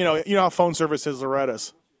couldn't. You know how phone service is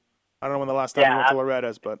Loretta's. I don't know when the last time you went to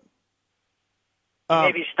Loretta's, but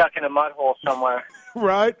maybe stuck in a mud hole somewhere.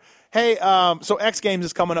 Right. Hey, so X Games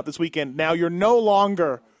is coming up this weekend. Now you're no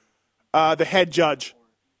longer the head judge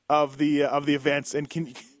of the events, and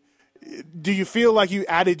do you feel like you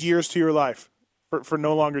added years to your life for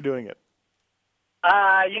no longer doing it?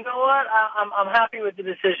 You know what? I'm happy with the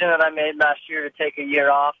decision that I made last year to take a year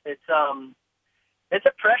off. It's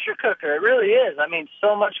a pressure cooker. It really is. I mean,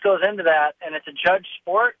 so much goes into that, and it's a judge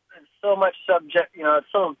sport. It's so much subject. It's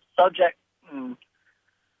so subject. And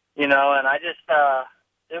I just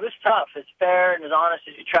it was tough. As fair and as honest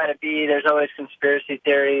as you try to be, there's always conspiracy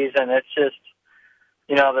theories, and it's just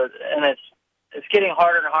it's getting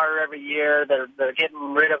harder and harder every year. They're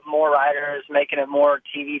getting rid of more riders, making it more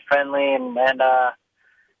TV friendly, and I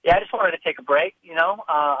just wanted to take a break.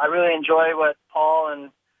 I really enjoy what Paul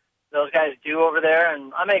and those guys do over there,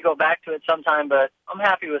 and I may go back to it sometime, but I'm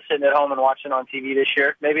happy with sitting at home and watching on TV this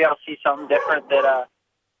year. Maybe I'll see something different that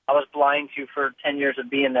I was blind to for 10 years of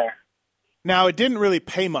being there. Now, it didn't really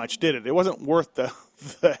pay much, did it? It wasn't worth the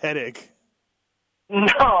headache. No,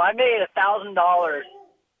 I made $1,000,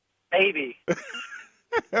 maybe,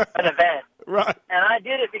 an event. Right. And I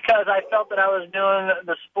did it because I felt that I was doing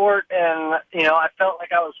the sport, and, I felt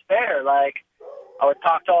like I was fair. Like, I would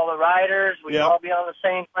talk to all the riders. We'd all be on the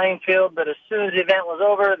same playing field. But as soon as the event was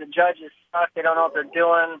over, the judges suck. They don't know what they're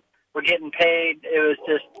doing. We're getting paid. It was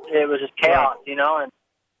just chaos, you know. And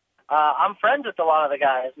I'm friends with a lot of the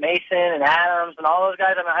guys, Mason and Adams and all those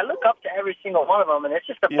guys. I mean, I look up to every single one of them, and it's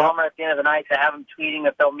just a bummer at the end of the night to have them tweeting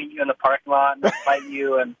that they'll meet you in the parking lot and they'll fight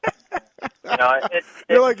you. And you know,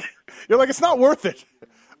 you're like, it's not worth it.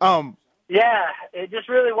 Yeah, it just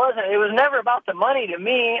really wasn't. It was never about the money to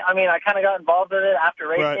me. I mean, I kind of got involved with it after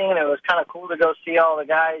racing, and it was kind of cool to go see all the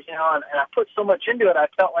guys, you know, and I put so much into it, I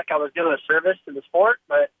felt like I was doing a service to the sport,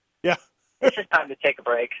 but it's just time to take a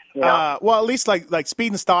break. You know? Well, at least like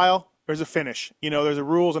speed and style, there's a finish. You know, there's a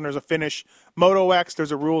rules and there's a finish. Moto X,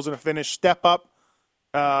 there's a rules and a finish. Step up,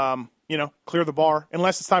 you know, clear the bar.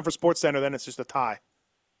 Unless it's time for Sports Center, then it's just a tie.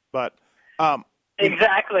 But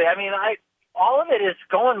exactly. I mean, all of it is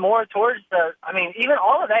going more towards even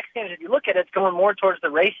all of X Games, if you look at it, it's going more towards the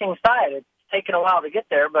racing side. It's taken a while to get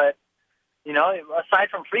there, but, you know, aside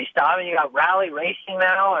from freestyle, I mean, you got rally racing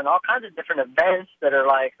now and all kinds of different events that are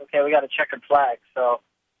like, okay, we got a checkered flag. So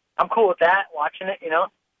I'm cool with that, watching it, you know.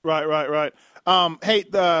 Right. Hey,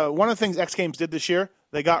 one of the things X Games did this year,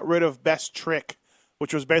 they got rid of Best Trick,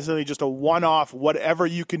 which was basically just a one-off, whatever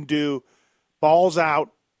you can do, balls out,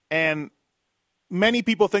 and many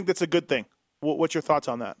people think that's a good thing. What's your thoughts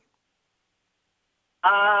on that?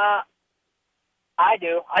 I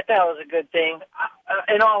do. I thought it was a good thing.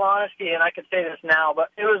 In all honesty, and I could say this now, but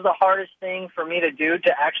it was the hardest thing for me to do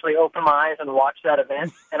to actually open my eyes and watch that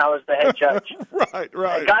event, and I was the head judge.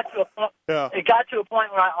 Right. It got to a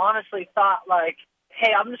point where I honestly thought, like,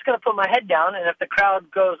 hey, I'm just going to put my head down, and if the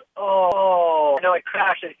crowd goes, oh, I know it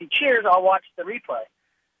crashed. If he cheers, I'll watch the replay.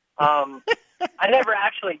 I never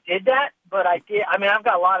actually did that, but I did. I mean, I've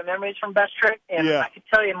got a lot of memories from Best Trick, and I can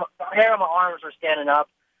tell you, the hair on my arms were standing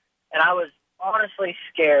up, and I was honestly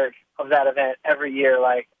scared of that event every year.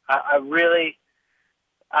 Like,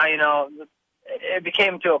 you know, it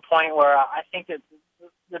became to a point where I think that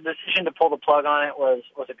the decision to pull the plug on it was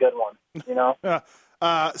a good one, you know?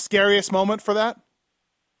 Scariest moment for that?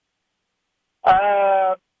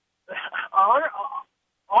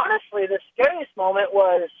 Honestly, the scariest moment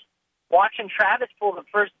was watching Travis pull the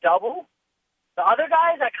first double. The other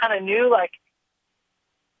guys I kind of knew, like,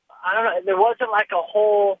 I don't know, there wasn't like a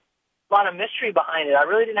whole lot of mystery behind it. I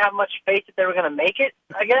really didn't have much faith that they were going to make it,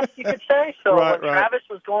 I guess you could say. So when Travis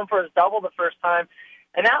was going for his double the first time,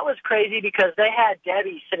 and that was crazy because they had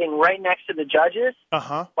Debbie sitting right next to the judges,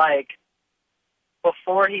 like,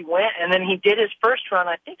 before he went, and then he did his first run.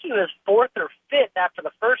 I think he was fourth or fifth after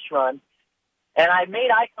the first run. And I made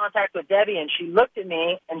eye contact with Debbie, and she looked at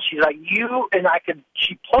me, and she's like,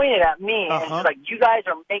 she pointed at me, and she's like, you guys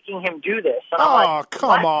are making him do this. And I'm like,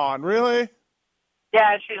 come on, really?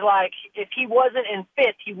 Yeah, and she's like, if he wasn't in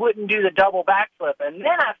fifth, he wouldn't do the double backflip. And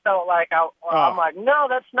then I felt like, I'm like, no,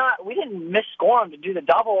 that's not, we didn't misscore him to do the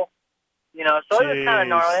double, you know, so it was kind of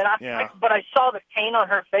gnarly. And but I saw the pain on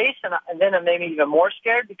her face, and then it made me even more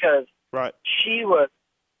scared because she was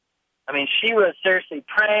seriously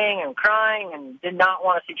praying and crying and did not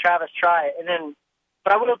want to see Travis try it. And then,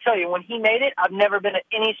 but I will tell you, when he made it, I've never been at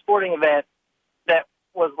any sporting event that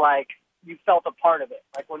was like you felt a part of it.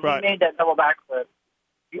 Like when he made that double backflip,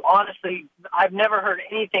 you honestly, I've never heard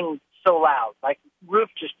anything so loud. Like roof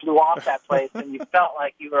just blew off that place, and you felt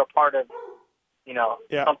like you were a part of, you know,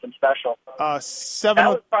 something special. That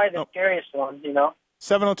was probably the scariest one, you know.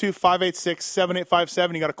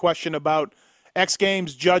 702-586-7857. You got a question about X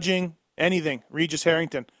Games, judging, anything. Regis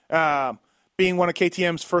Harrington. Being one of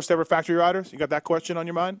KTM's first ever factory riders, you got that question on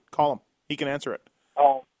your mind? Call him. He can answer it.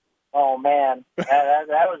 Oh man. that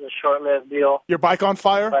was a short-lived deal. Your bike on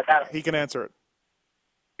fire? He can answer it.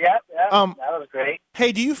 Yeah, that was great.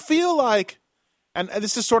 Hey, do you feel like, and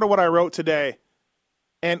this is sort of what I wrote today,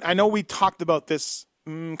 and I know we talked about this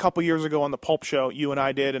a couple years ago on the Pulp Show, you and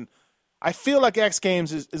I did, and I feel like X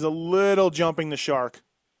Games is a little jumping the shark,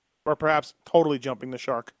 or perhaps totally jumping the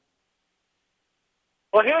shark.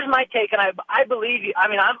 Well, here's my take, and I believe you. I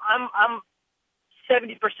mean, I'm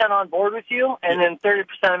 70% on board with you, and then 30%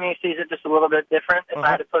 of me sees it just a little bit different. If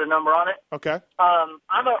I had to put a number on it, okay.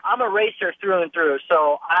 I'm a racer through and through,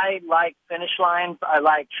 so I like finish lines. I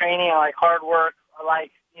like training. I like hard work. I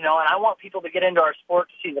like, you know, and I want people to get into our sport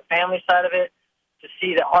to see the family side of it, to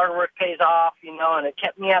see that hard work pays off, you know, and it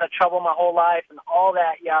kept me out of trouble my whole life, and all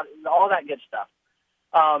that, all that good stuff.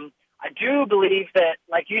 I do believe that,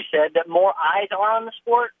 like you said, that more eyes are on the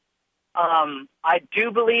sport. I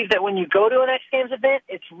do believe that when you go to an X Games event,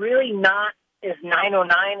 it's really not as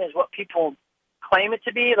 909 as what people claim it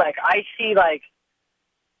to be. Like, I see, like,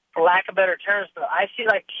 for lack of better terms, but I see,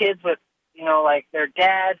 like, kids with, like their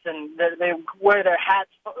dads, and they wear their hats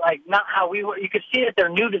like not how we were. You could see that they're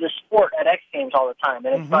new to the sport at X Games all the time,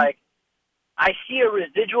 and it's like I see a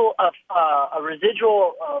residual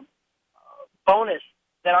bonus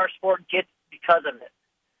that our sport gets because of it.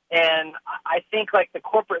 And I think like the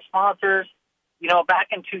corporate sponsors, back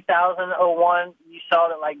in 2001, you saw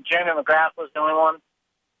that like Jeremy McGrath was the only one.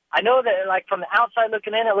 I know that, like, from the outside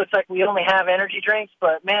looking in, it looks like we only have energy drinks.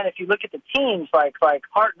 But, man, if you look at the teams, like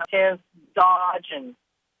Hart and Matthes, Dodge, and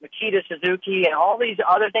Makita Suzuki, and all these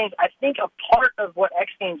other things, I think a part of what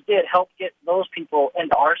X Games did helped get those people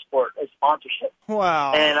into our sport as sponsorship.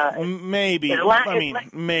 Wow. And, maybe.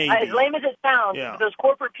 Maybe. As lame as it sounds, those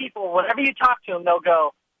corporate people, whenever you talk to them, they'll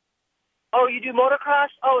go, oh, you do motocross?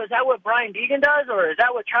 Oh, is that what Brian Deegan does? Or is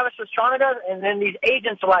that what Travis Pastrana does? And then these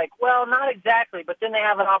agents are like, well, not exactly, but then they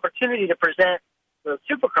have an opportunity to present the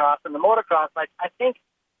supercross and the motocross. Like, I think,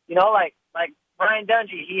 like Brian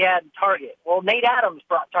Dungey, he had Target. Well, Nate Adams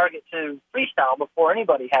brought Target to freestyle before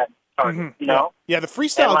anybody had Target, Yeah, the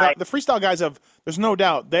freestyle guys have, there's no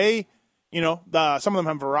doubt, they, some of them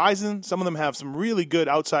have Verizon, some of them have some really good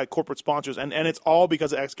outside corporate sponsors, and it's all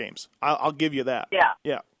because of X Games. I'll give you that. Yeah.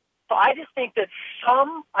 Yeah. So I just think that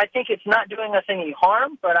I think it's not doing us any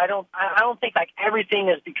harm, but I don't think like everything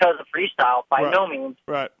is because of freestyle by no means.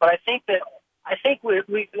 Right. But I think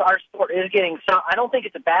our sport is getting some. I don't think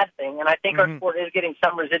it's a bad thing, and I think our sport is getting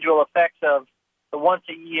some residual effects of the once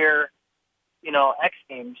a year, X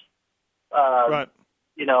Games,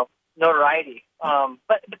 notoriety.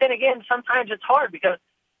 But then again, sometimes it's hard because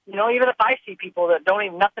even if I see people that don't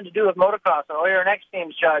even nothing to do with motocross, or you're an X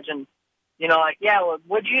Games judge and well,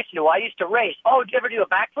 what'd you used to do? I used to race. Oh, did you ever do a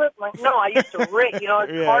backflip? I'm like, no, I used to race. It's hard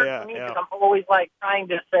for me because I'm always like trying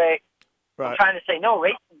to say, no,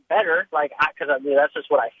 racing's better. Like, because that's just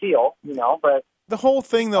what I feel, But the whole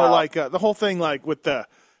thing, though, with the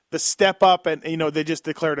step up, and they just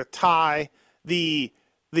declared a tie. The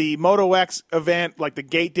Moto X event, like the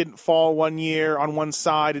gate didn't fall one year on one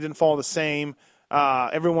side. It didn't fall the same.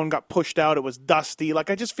 Everyone got pushed out. It was dusty. Like,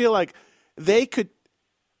 I just feel like they could.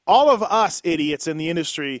 All of us idiots in the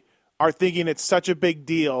industry are thinking it's such a big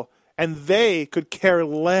deal, and they could care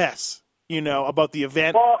less, about the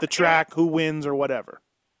event, the track, who wins, or whatever.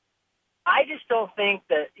 I just don't think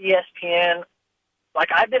that ESPN, like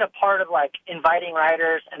I've been a part of like inviting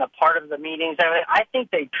riders and a part of the meetings and everything. I think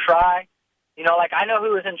they try. Like I know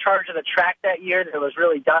who was in charge of the track that year that was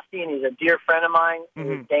really dusty, and he's a dear friend of mine,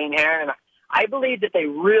 Dane Heron, and I believe that they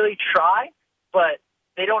really try, but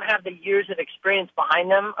they don't have the years of experience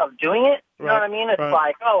behind them of doing it. You know what I mean? It's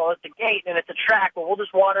like, oh, well, it's a gate and it's a track. Well, we'll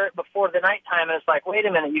just water it before the nighttime. And it's like, wait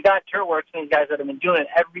a minute, you got Turtworks and these guys that have been doing it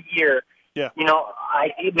every year. Yeah.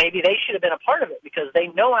 Maybe they should have been a part of it because they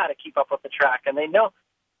know how to keep up with the track and they know.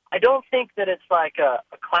 I don't think that it's like a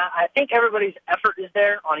class. I think everybody's effort is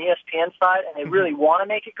there on ESPN's side and they really want to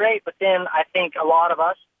make it great. But then I think a lot of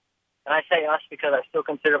us, and I say us because I still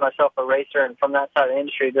consider myself a racer and from that side of the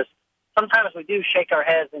industry, sometimes we do shake our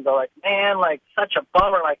heads and go like, man, like such a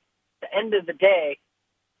bummer. Like at the end of the day,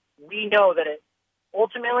 we know that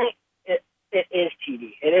ultimately it is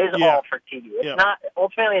TV. It is all for TV. It's not,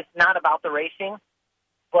 ultimately it's not about the racing,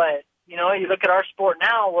 but you look at our sport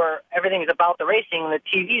now where everything's about the racing and the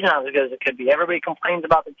TV's not as good as it could be. Everybody complains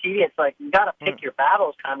about the TV. It's like, you got to pick your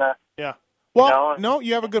battles kind of. Yeah. Well, no,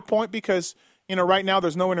 you have a good point because, right now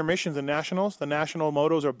there's no intermissions in nationals. The national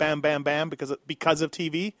motos are bam, bam, bam because of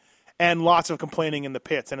TV. And lots of complaining in the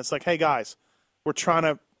pits. And it's like, hey, guys, we're trying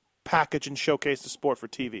to package and showcase the sport for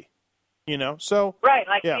TV. So. Right,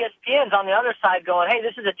 like ESPN's on the other side going, hey,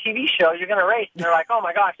 this is a TV show. You're going to race. And they're like, oh,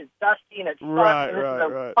 my gosh, it's dusty and it's sucks. And this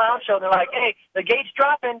is a clown show. And they're like, hey, the gate's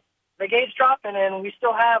dropping. And we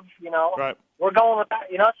still have, we're going with that.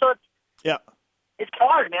 So it's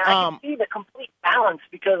hard, man. I can see the complete balance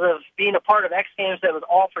because of being a part of X Games that was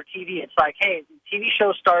all for TV. It's like, hey, the TV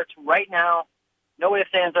show starts right now. No ifs,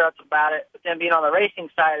 ands, or buts about it. But then being on the racing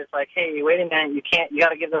side, it's like, hey, wait a minute, you got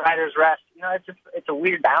to give the riders rest. It's a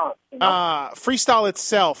weird balance. Freestyle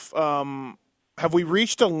itself, have we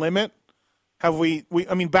reached a limit? Have we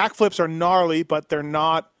backflips are gnarly, but they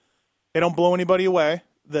don't blow anybody away.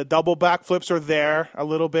 The double backflips are there a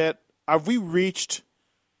little bit. Have we reached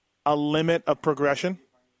a limit of progression?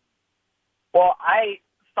 Well, I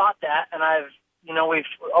thought that, and we've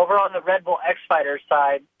over on the Red Bull X Fighters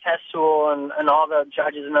side, Tess Sewell and all the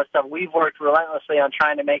judges and that stuff, we've worked relentlessly on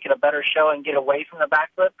trying to make it a better show and get away from the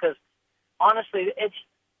backflip because, honestly, it's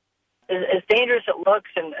as dangerous it looks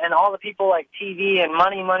and all the people like TV and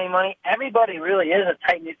money, everybody really is a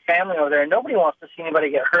tight-knit family over there and nobody wants to see anybody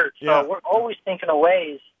get hurt. So we're always thinking of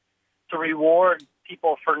ways to reward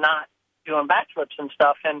people for not doing backflips and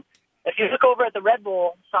stuff. And if you look over at the Red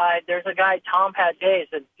Bull side, there's a guy, Tom Paget,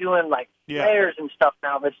 that's doing like flares and stuff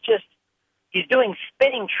now. But it's just, he's doing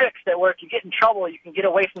spinning tricks that where if you get in trouble, you can get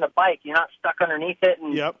away from the bike. You're not stuck underneath it.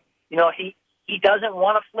 And, you know, he doesn't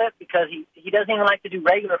want to flip because he doesn't even like to do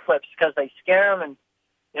regular flips because they scare him. And,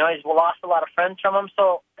 you know, he's lost a lot of friends from him.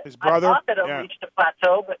 So his brother, I thought that it reached a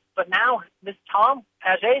plateau. But now this Tom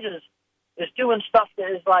Paget is doing stuff that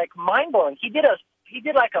is like mind-blowing. He did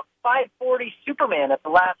like a 540 Superman at the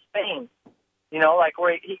last Spain. You know, like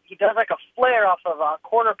where he does like a flare off of a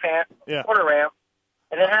quarter ramp.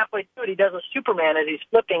 And then halfway through it, he does a Superman as he's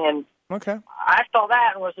flipping. And I saw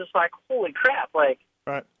that and was just like, holy crap. Like,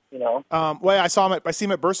 you know. Well, I see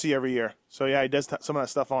him at Bercy every year. So, yeah, he does some of that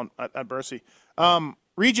stuff at Bercy.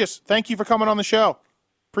 Regis, thank you for coming on the show.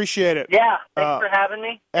 Appreciate it. Yeah, thanks for having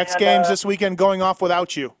me. X Games this weekend going off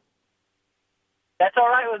without you. That's all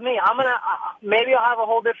right with me. I'm going to maybe I'll have a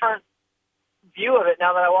whole different view of it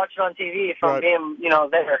now that I watch it on TV from being, you know,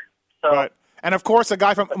 there. So. And, of course, a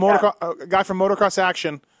guy from Motocross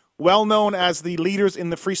Action, well known as the leaders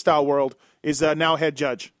in the freestyle world, is now head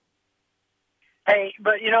judge. Hey,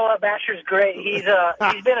 but you know what? Basher's great. He's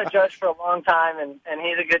been a judge for a long time, and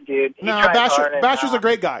he's a good dude. Basher's a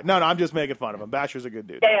great guy. No, I'm just making fun of him. Basher's a good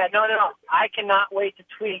dude. Yeah, no. I cannot wait to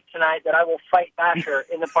tweet tonight that I will fight Basher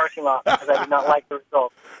in the parking lot because I did not like the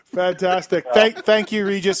result. Fantastic. Thank you,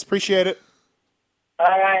 Regis. Appreciate it. All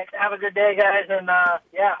right. Have a good day, guys. And,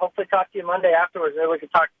 hopefully talk to you Monday afterwards. Maybe we can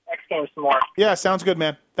talk X Games some more. Yeah, sounds good,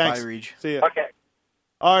 man. Thanks. Bye, Reg. See ya. Okay.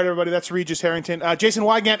 All right, everybody. That's Regis Harrington. Jason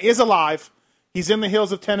Wygant is alive. He's in the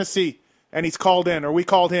hills of Tennessee, and he's called in, or we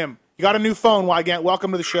called him. You got a new phone, Wygant.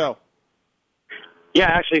 Welcome to the show. Yeah,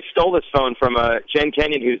 I actually stole this phone from Jen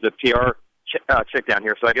Kenyon, who's the PR chick down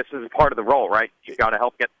here. So I guess this is part of the role, right? You've got to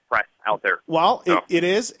help get the press out there. Well, it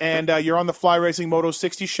is, and you're on the Fly Racing Moto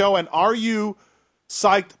 60 show. And are you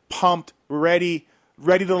psyched, pumped, ready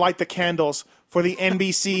to light the candles for the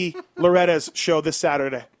NBC Loretta's show this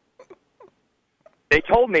Saturday? They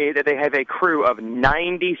told me that they have a crew of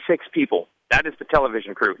 96 people. That is the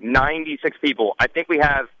television crew, 96 people. I think we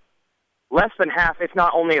have less than half, if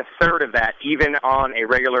not only a third of that, even on a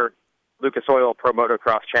regular Lucas Oil Pro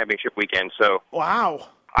Motocross Championship weekend. So, wow.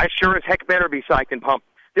 I sure as heck better be psyched and pumped.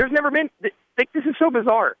 There's never been, this is so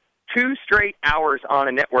bizarre, 2 straight hours on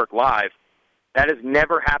a network live. That has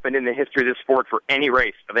never happened in the history of this sport for any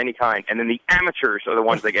race of any kind. And then the amateurs are the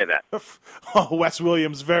ones that get that. Wes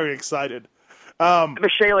Williams, very excited.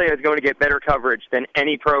 Michaelia is going to get better coverage than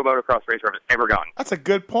any pro motocross racer has ever gotten. That's a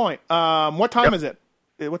good point. What time is it?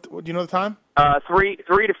 What do you know the time? 3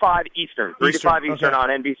 to 5 Eastern. 3 to 5 Eastern on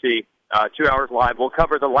NBC. 2 hours live. We'll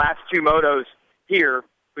cover the last 2 motos here,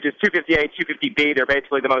 which is 250A, 250B. They're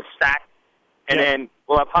basically the most stacked. And then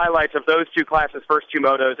we'll have highlights of those 2 classes, first 2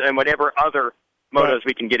 motos, and whatever other motos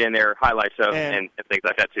we can get in there, highlights of, and things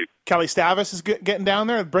like that, too. Kelly Stavis is getting down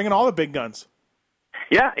there, bringing all the big guns.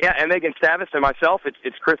 Yeah, and Megan Stavis and myself.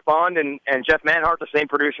 It's Chris Bond and Jeff Manhart, the same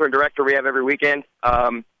producer and director we have every weekend.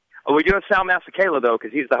 We do have Sal Masekela, though,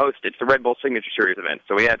 because he's the host. It's the Red Bull Signature Series event,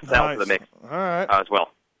 so we had Sal to the mix as well.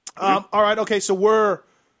 All right, okay, so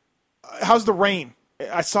how's the rain?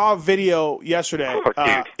 I saw a video yesterday.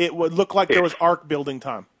 It would look like there was arc building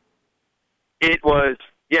time. It was.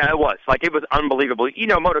 Yeah, it was. Like, it was unbelievable. You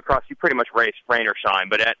know, motocross, you pretty much race rain or shine,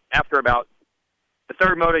 but after about the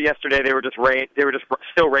third moto yesterday, they were just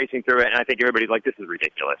still racing through it, and I think everybody's like, this is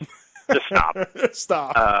ridiculous. Just stop.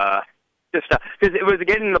 Stop. Just stop. Because it was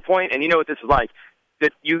getting to the point, and you know what this is like,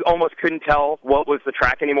 that you almost couldn't tell what was the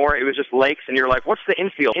track anymore. It was just lakes, and you're like, what's the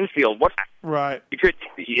infield? What's that? Right. You could,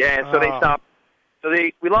 so they stopped. So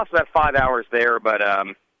we lost about 5 hours there, but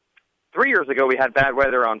 3 years ago we had bad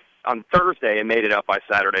weather on Thursday and made it up by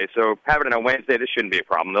Saturday. So having it on Wednesday, this shouldn't be a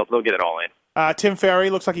problem. They'll get it all in. Tim Ferry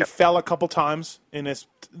looks like he fell a couple times in his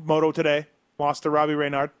moto today. Lost to Robbie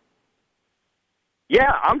Reynard.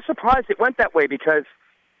 Yeah, I'm surprised it went that way because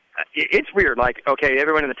it's weird. Like, okay,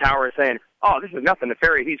 everyone in the tower is saying, oh, this is nothing to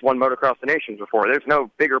Ferry. He's won Motocross the Nations before. There's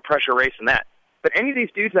no bigger pressure race than that. But any of these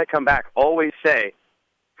dudes that come back always say,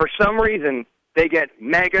 for some reason, they get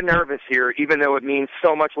mega nervous here, even though it means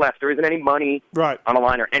so much less. There isn't any money on the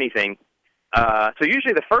line or anything. So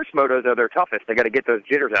usually the first motos are their toughest. They got to get those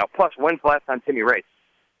jitters out. Plus, when's the last time Timmy raced?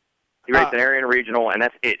 He raced an area and regional, and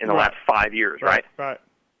that's it in the last 5 years, right? Right.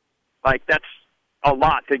 Like, that's a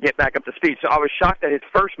lot to get back up to speed. So I was shocked that his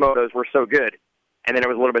first motos were so good, and then it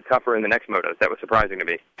was a little bit tougher in the next motos. That was surprising to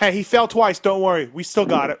me. Hey, he fell twice. Don't worry. We still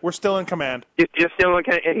got it. We're still in command. You're still in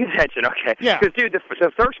attention, okay. Yeah. Because, dude,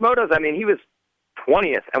 the first motos, I mean, he was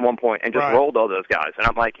 20th at one point and just rolled all those guys. And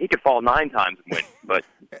I'm like, he could fall 9 times and win, but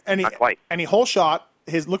not quite. And he whole shot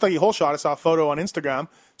his looked like he hole shot. I saw a photo on Instagram.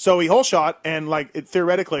 So he hole shot, and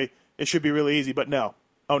theoretically, it should be really easy. But no,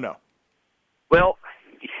 oh no. Well,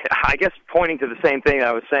 I guess pointing to the same thing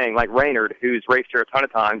I was saying, like Raynard, who's raced here a ton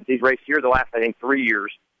of times. He's raced here the last, I think, 3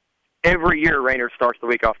 years. Every year, Raynard starts the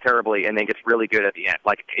week off terribly and then gets really good at the end.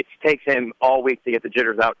 Like, it takes him all week to get the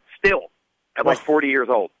jitters out still at like 40 years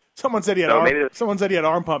old. Someone said he had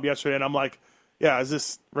arm pump yesterday, and I'm like, yeah, is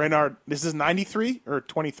this Raynard? This is 93 or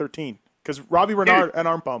 2013? Because Robbie Renard and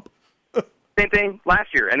arm pump. Same thing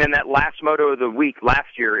last year. And then that last moto of the week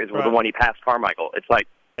last year is the one he passed Carmichael. It's like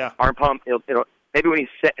arm pump, it'll maybe when he's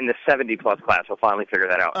set in the 70-plus class, he'll finally figure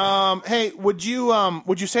that out. Hey, would you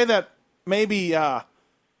say that maybe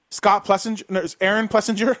Scott Plessinger, no, Aaron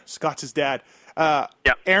Plessinger, Scott's his dad,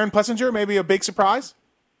 Aaron Plessinger, maybe a big surprise?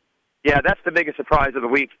 Yeah, that's the biggest surprise of the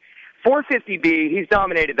week. 450B, he's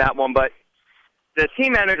dominated that one, but the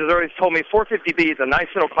team managers always told me 450B is a nice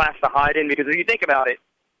little class to hide in because if you think about it,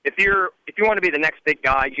 if you want to be the next big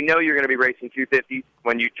guy, you know you're going to be racing 250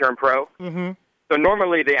 when you turn pro. Mm-hmm. So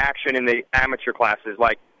normally the action in the amateur classes,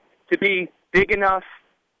 like to be big enough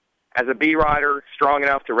as a B rider, strong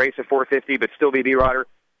enough to race a 450 but still be B rider,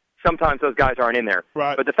 sometimes those guys aren't in there.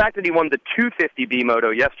 Right. But the fact that he won the 250B moto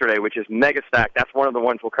yesterday, which is mega stacked, that's one of the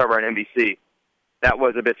ones we'll cover on NBC, that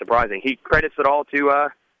was a bit surprising. He credits it all to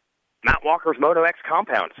Matt Walker's Moto X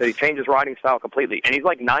compound. So he changed his riding style completely. And he's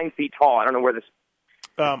like 9 feet tall. I don't know where this...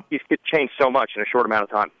 he's changed so much in a short amount of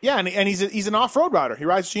time. Yeah, and he's an off-road rider. He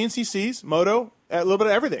rides GNCCs, moto, a little bit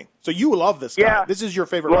of everything. So you love this guy. Yeah. This is your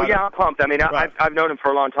favorite rider. rider. Yeah, I'm pumped. I mean, right. I've known him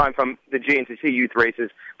for a long time from the GNCC youth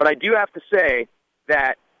races. But I do have to say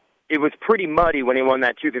that it was pretty muddy when he won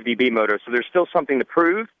that 250B moto. So there's still something to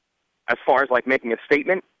prove as far as, like, making a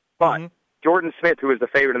statement. But Jordan Smith, who was the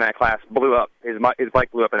favorite in that class, blew up. His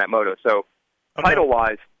bike blew up in that moto. So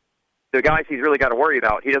title-wise, the guys he's really got to worry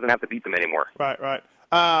about, he doesn't have to beat them anymore. Right.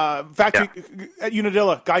 At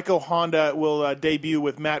Unadilla, Geico Honda will debut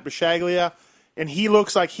with Matt Biscaglia, and he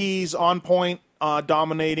looks like he's on point,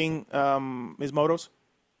 dominating his motos.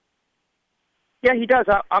 Yeah, he does.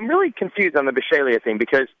 I'm really confused on the Biscaglia thing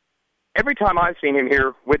because every time I've seen him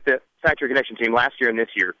here with the Factory Connection team last year and this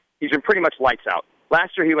year, he's been pretty much lights out.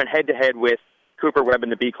 Last year he went head-to-head with Cooper Webb in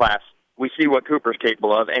the B class. We see what Cooper's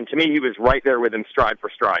capable of, and to me he was right there with him stride for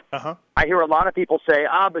stride. Uh-huh. I hear a lot of people say,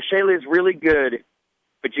 Biscaglia is really good,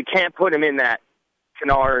 but you can't put him in that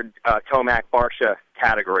Kennard, Tomac, Barsha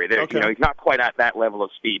category. Okay. He's not quite at that level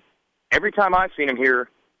of speed. Every time I've seen him here,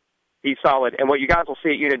 he's solid. And what you guys will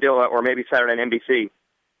see at Unadilla or maybe Saturday on NBC,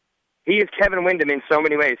 he is Kevin Windham in so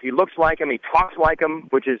many ways. He looks like him. He talks like him,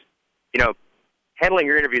 which is, handling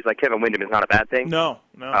your interviews like Kevin Windham is not a bad thing. No.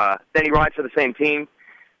 Then he rides for the same team.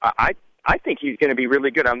 I think he's going to be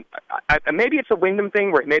really good. Maybe it's a Windham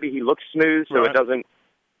thing where maybe he looks smooth so it doesn't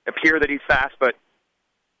appear that he's fast, but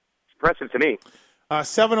it's impressive to me.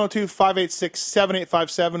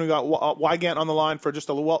 702-586-7857. We got Wygant on the line for just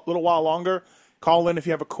a little while longer. Call in if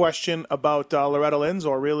you have a question about Loretta Lynn's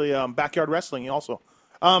or really backyard wrestling also.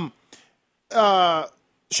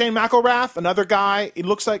 Shane McElrath, another guy. It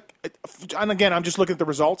looks like, and again, I'm just looking at the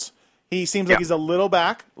results. He seems like he's a little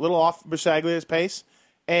back, a little off Biscaglia's pace.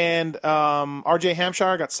 And R.J.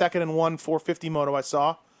 Hampshire got second in one 450 moto I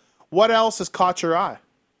saw. What else has caught your eye?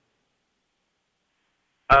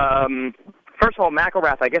 First of all,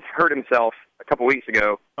 McElrath, I guess, hurt himself a couple weeks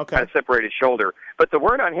ago. Okay. Had a separated shoulder. But the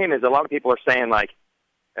word on him is a lot of people are saying, like,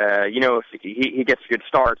 he gets good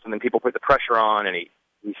starts, and then people put the pressure on, and he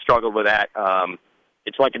struggled with that.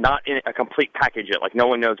 It's like not in a complete package yet. Like, no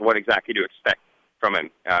one knows what exactly to expect from him.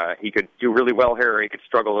 He could do really well here, or he could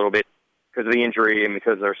struggle a little bit because of the injury and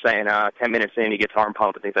because they're saying 10 minutes in he gets arm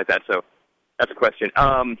pump and things like that. So that's a question.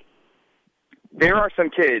 There are some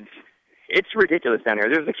kids. It's ridiculous down here.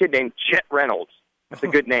 There's a kid named Jet Reynolds. That's a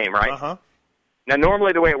good name, right? Uh-huh. Now,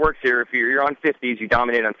 normally the way it works here, if you're on 50s, you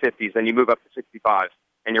dominate on 50s, then you move up to 65s,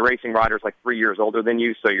 and you're racing riders like 3 years older than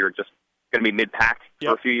you, so you're just going to be mid-pack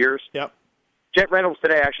for a few years. Yep. Jet Reynolds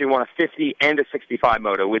today actually won a 50 and a 65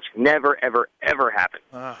 moto, which never, ever, ever happened.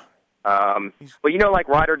 But like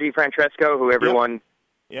Ryder DiFrancesco, who everyone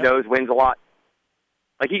knows wins a lot,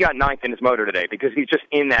 like he got ninth in his moto today because he's just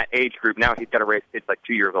in that age group. Now he's got a race kids like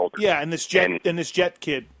 2 years older. Yeah, and this Jet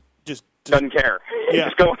kid just doesn't care. Yeah. He's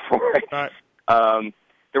just going for it. All right.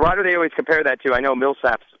 The rider they always compare that to, I know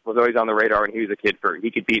Millsaps was always on the radar when he was a kid.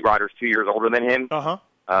 He could beat riders 2 years older than him. Uh-huh.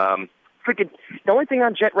 The only thing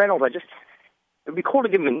on Jet Reynolds, it would be cool to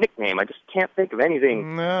give him a nickname. I just can't think of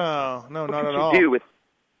anything. No, not at all. Do with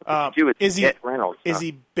Jet Reynolds? Is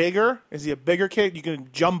he bigger? Is he a bigger kid? You can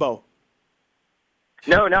jumbo.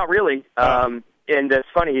 No, not really. and it's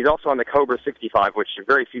funny, he's also on the Cobra 65, which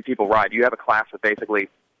very few people ride. You have a class that basically,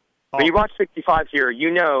 when you watch 65s here,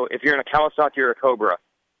 you know if you're in a Kawasaki or a Cobra,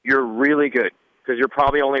 you're really good because you're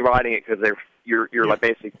probably only riding it because you're like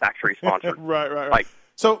basically factory sponsored. Right. Like,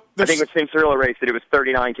 so I think with Sim Cirillo race that it was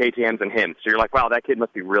 39 KTMs and him. So you're like, wow, that kid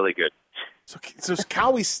must be really good. So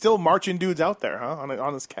Cowie's still marching dudes out there, huh? On a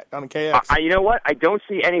KX. You know what? I don't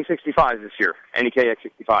see any 65s this year. Any KX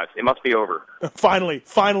 65s. It must be over. Finally,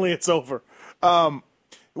 it's over.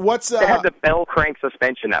 What's They had the bell crank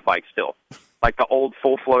suspension, that bike still, like the old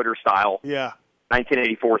full floater style. Yeah.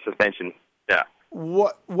 1984 suspension. Yeah.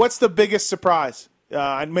 What's the biggest surprise?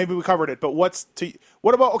 And maybe we covered it, but what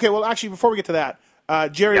about? Okay, well, actually, before we get to that,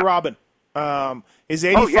 Jerry Robin, his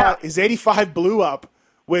 85 blew up,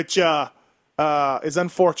 which is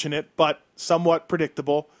unfortunate but somewhat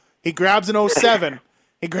predictable. He grabs an 07.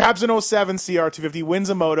 He grabs an 07 CR250, wins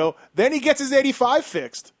a moto. Then he gets his 85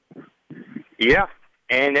 fixed. Yeah,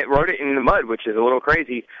 and it rode it in the mud, which is a little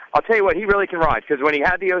crazy. I'll tell you what, he really can ride, because when he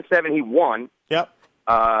had the 07, he won. Yep.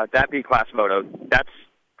 That B-class moto. That's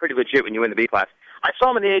pretty legit when you win the B-class. I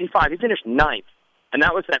saw him in the 85. He finished 9th, and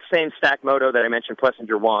that was that same stack moto that I mentioned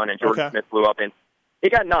Plessinger won and Jordan Smith blew up in. He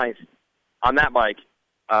got 9th on that bike,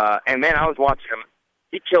 and, man, I was watching him.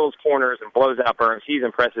 He kills corners and blows out berms. He's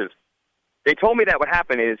impressive. They told me that what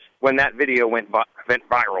happened is when that video went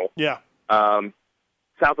viral,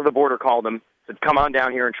 south of the border called him, said, come on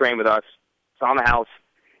down here and train with us. It's on the house.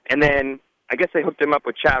 And then I guess they hooked him up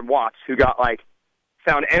with Chad Watts, who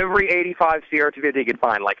found every 85 CR250 he could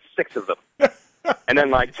find, 6 of them. And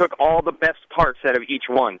then, took all the best parts out of each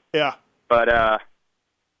one. Yeah. But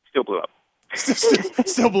still blew up.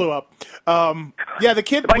 Still blew up. The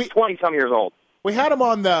kid. The bike's 20-some years old. We had him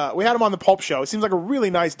on the Pulp Show. He seems like a really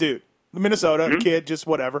nice dude. The Minnesota kid, just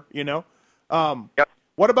whatever, you know. Yep.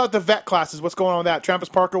 What about the vet classes? What's going on with that? Travis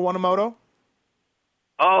Parker won a moto?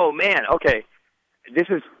 Oh, man. Okay. This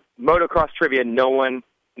is motocross trivia no one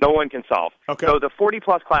can solve. Okay. So the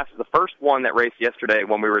 40-plus class is the first one that raced yesterday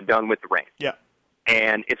when we were done with the rain. Yeah.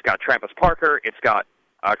 And it's got Travis Parker. It's got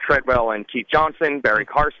Treadwell and Keith Johnson, Barry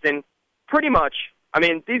Karsten. Pretty much, I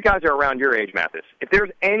mean, these guys are around your age, Matthes. If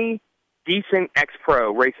there's any decent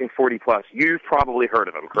ex-pro racing 40-plus, you've probably heard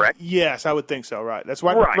of them, correct? Yes, I would think so, right. That's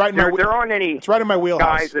right. Right. There aren't any it's right in my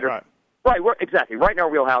wheelhouse. Guys that are, right, exactly. Right in our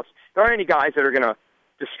wheelhouse. There aren't any guys that are going to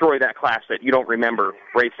destroy that class that you don't remember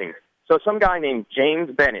racing. So some guy named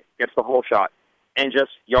James Bennett gets the whole shot and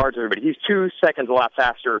just yards everybody. He's 2 seconds a lap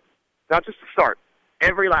faster, not just to start.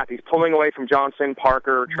 Every lap he's pulling away from Johnson,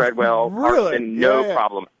 Parker, Treadwell, really? Carson, no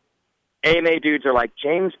problem. AMA dudes are like,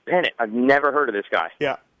 James Bennett, I've never heard of this guy.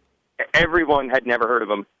 Yeah. Everyone had never heard of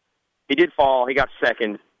him. He did fall. He got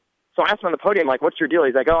second. So I asked him on the podium, what's your deal?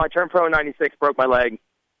 He's like, I turned pro in 96, broke my leg.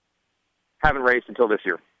 Haven't raced until this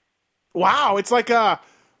year. Wow, it's like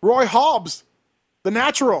Roy Hobbs, the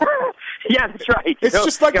natural. Yeah, that's right. It's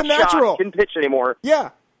just like the natural. Didn't pitch anymore. Yeah.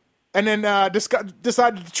 And then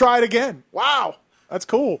decided to try it again. Wow, that's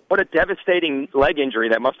cool. What a devastating leg injury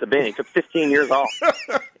that must have been. He took 15 years off.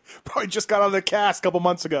 Probably just got out of the cast a couple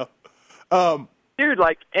months ago. Dude,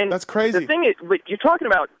 and that's crazy. The thing is, you're talking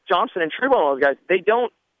about Johnson and Treadwell and all those guys.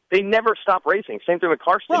 They never stop racing. Same thing with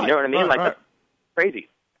Karsten. Right, you know what I mean? Right. That's crazy.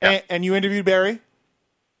 Yeah. And you interviewed Barry?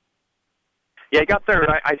 Yeah, he got third.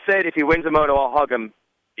 I said if he wins a moto, I'll hug him,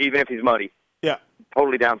 even if he's muddy. Yeah.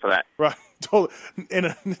 Totally down for that. Right.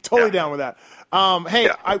 Totally down with that. Hey,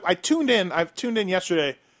 yeah. I tuned in. I've tuned in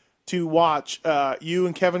yesterday to watch you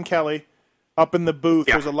and Kevin Kelly up in the booth.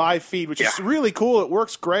 Yeah. There's a live feed, which is really cool. It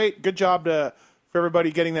works great. Good job for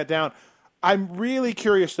everybody getting that down. I'm really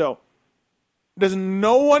curious, though. Does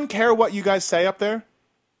no one care what you guys say up there?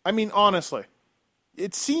 I mean, honestly.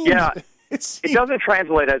 It seems... Yeah. It doesn't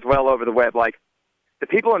translate as well over the web. The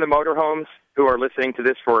people in the motorhomes who are listening to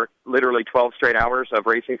this for literally 12 straight hours of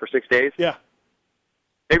racing for 6 days,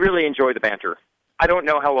 they really enjoy the banter. I don't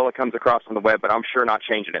know how well it comes across on the web, but I'm sure not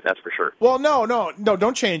changing it, that's for sure. Well, no,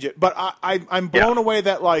 don't change it. But I'm blown away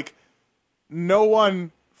that, no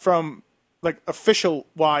one from,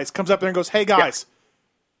 official-wise comes up there and goes, hey, guys,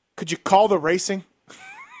 could you call the racing?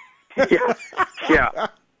 Yeah.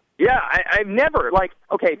 Yeah, I've never,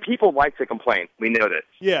 okay, people like to complain. We know this,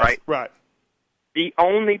 right. The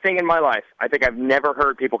only thing in my life I think I've never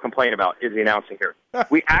heard people complain about is the announcing here.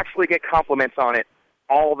 We actually get compliments on it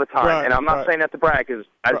all the time. Right, and I'm not saying that to brag, because,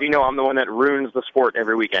 as you know, I'm the one that ruins the sport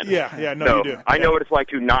every weekend. Yeah, no, so you do. I know what it's like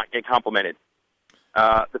to not get complimented.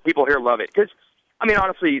 The people here love it. Because,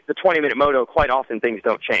 honestly, the 20-minute moto, quite often things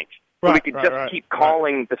don't change. So we could just keep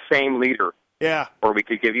calling the same leader. Yeah. Or we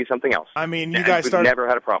could give you something else. You guys never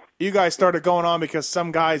had a problem. You guys started going on because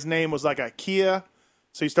some guy's name was like a Kia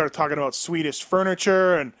So you started talking about Swedish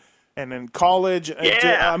furniture and in college.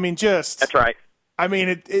 Yeah. That's right. I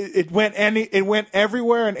mean, it went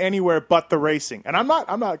everywhere and anywhere but the racing. And I'm not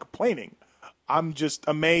complaining. I'm just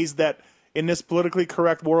amazed that in this politically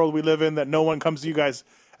correct world we live in, that no one comes to you guys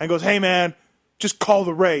and goes, "Hey, man, just call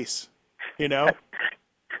the race." You know.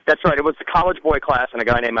 That's right. It was the college boy class, and a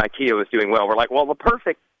guy named IKEA was doing well. We're like, well, the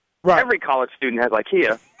perfect. Right. Every college student has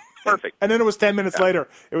IKEA. Perfect. And then it was 10 minutes later.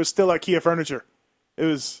 It was still IKEA furniture. It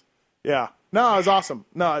was, yeah. No, it was awesome.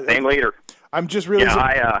 No, same leader. I'm just really,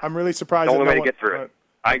 I'm really surprised. The only way to get through it.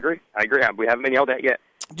 I agree. We haven't been yelled at yet.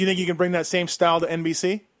 Do you think you can bring that same style to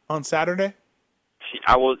NBC on Saturday?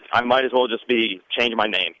 I might as well just change my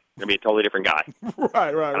name. I'm going to be a totally different guy.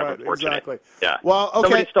 Right. Exactly. Yeah. Well, okay.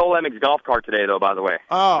 Somebody stole Emmett golf cart today, though, by the way.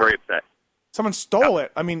 Oh. Very upset. Someone stole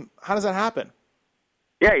it. I mean, how does that happen?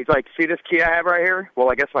 Yeah, he's like, see this key I have right here?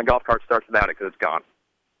 Well, I guess my golf cart starts without it because it's gone.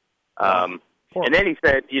 And then he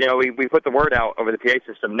said, we put the word out over the PA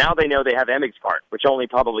system. Now they know they have Emmig's cart, which only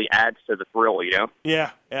probably adds to the thrill,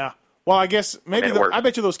 Yeah. Well, I guess maybe I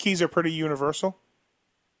bet you those keys are pretty universal.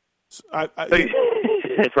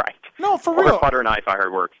 That's right. No, for real. Or a butter knife, I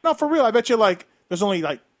heard works. No, for real. I bet you there's only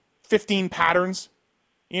 15 patterns,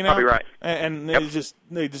 Probably right. And they just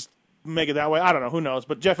make it that way. I don't know. Who knows?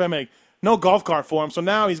 But Jeff Emmig, no golf cart for him, so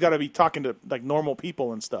now he's got to be talking to normal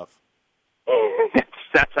people and stuff.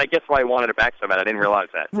 That's I guess why I wanted it back so bad. I didn't realize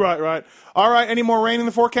that. Right. All right. Any more rain in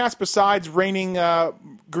the forecast besides raining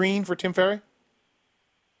green for Tim Ferry?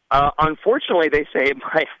 Unfortunately, they say it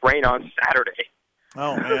might rain on Saturday.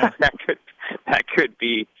 Oh man, that could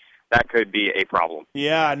be a problem.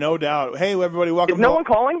 Yeah, no doubt. Hey, everybody, welcome. Is no one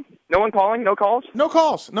calling? No one calling? No calls? No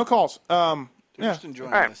calls. Just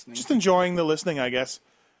enjoying the listening. Just enjoying the listening, I guess.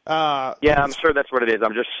 Yeah, I'm sure that's what it is.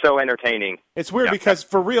 I'm just so entertaining. It's weird because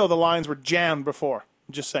for real, the lines were jammed before.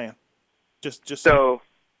 I'm just saying. Just so. Saying.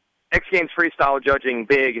 X Games freestyle judging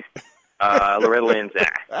big. Loretta Lynn's.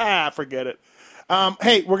 Forget it.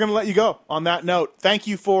 Hey, we're gonna let you go on that note. Thank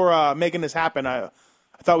you for making this happen. I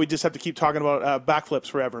thought we'd just have to keep talking about backflips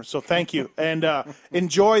forever. So thank you, and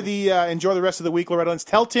enjoy the rest of the week, Loretta Lynn's.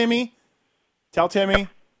 Tell Timmy,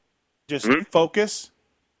 just focus,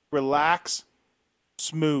 relax,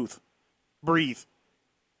 smooth, breathe,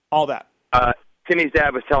 all that. Timmy's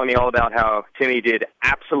dad was telling me all about how Timmy did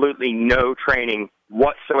absolutely no training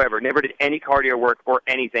whatsoever, never did any cardio work or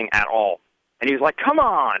anything at all, and he was like, "Come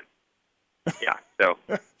on." Yeah, so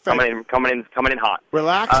coming in hot.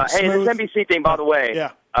 Relax. Hey, smooth. this NBC thing, by the way.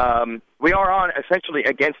 Yeah. We are on essentially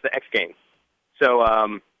against the X Games,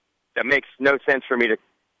 so that makes no sense for me to.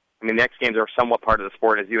 I mean, the X Games are somewhat part of the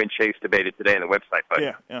sport, as you and Chase debated today on the website. But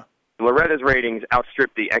yeah. Loretta's ratings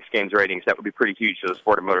outstrip the X Games ratings. That would be pretty huge for the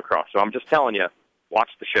sport of motocross. So I'm just telling you, watch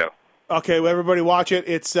the show. Okay, well, everybody watch it.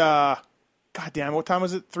 It's goddamn, what time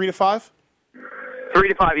was it? 3 to 5. 3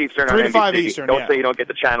 to 5 Eastern. 3 to 5 NBC. Eastern. Don't say you don't get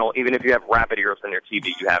the channel, even if you have rapid ears on your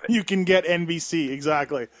TV. You have it. You can get NBC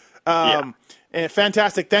exactly. And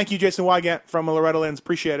fantastic. Thank you, Jason Wygant from Loretta Lynn's.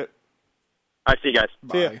 Appreciate it. All right, see you guys.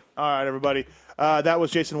 See ya. All right, everybody. That was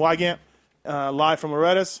Jason Wygant live from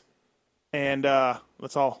Loretta's, and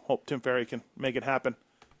let's all hope Tim Ferry can make it happen.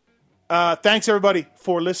 Thanks, everybody,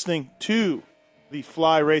 for listening to the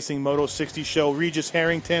Fly Racing Moto 60 show. Regis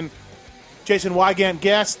Harrington, Jason Wygant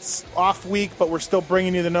guests, off week, but we're still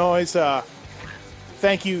bringing you the noise.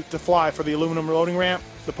 Thank you to Fly for the aluminum loading ramp,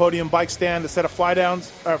 the podium bike stand, the set of fly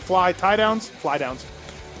tie downs.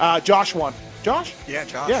 Josh won. Josh? Yeah,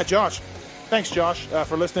 Josh. Yeah, Josh. Thanks, Josh,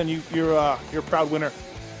 for listening. You're a proud winner.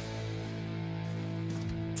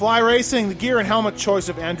 Fly Racing, the gear and helmet choice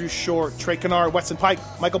of Andrew Short, Trey Kennard, Weston Pike,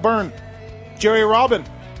 Michael Byrne, Jerry Robin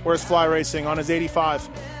wears Fly Racing on his 85,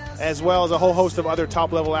 as well as a whole host of other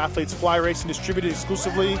top-level athletes. Fly Racing distributed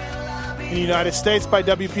exclusively in the United States by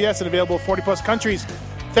WPS and available in 40-plus countries.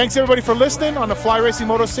 Thanks, everybody, for listening on the Fly Racing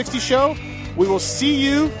Moto 60 show. We will see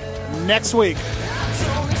you next week.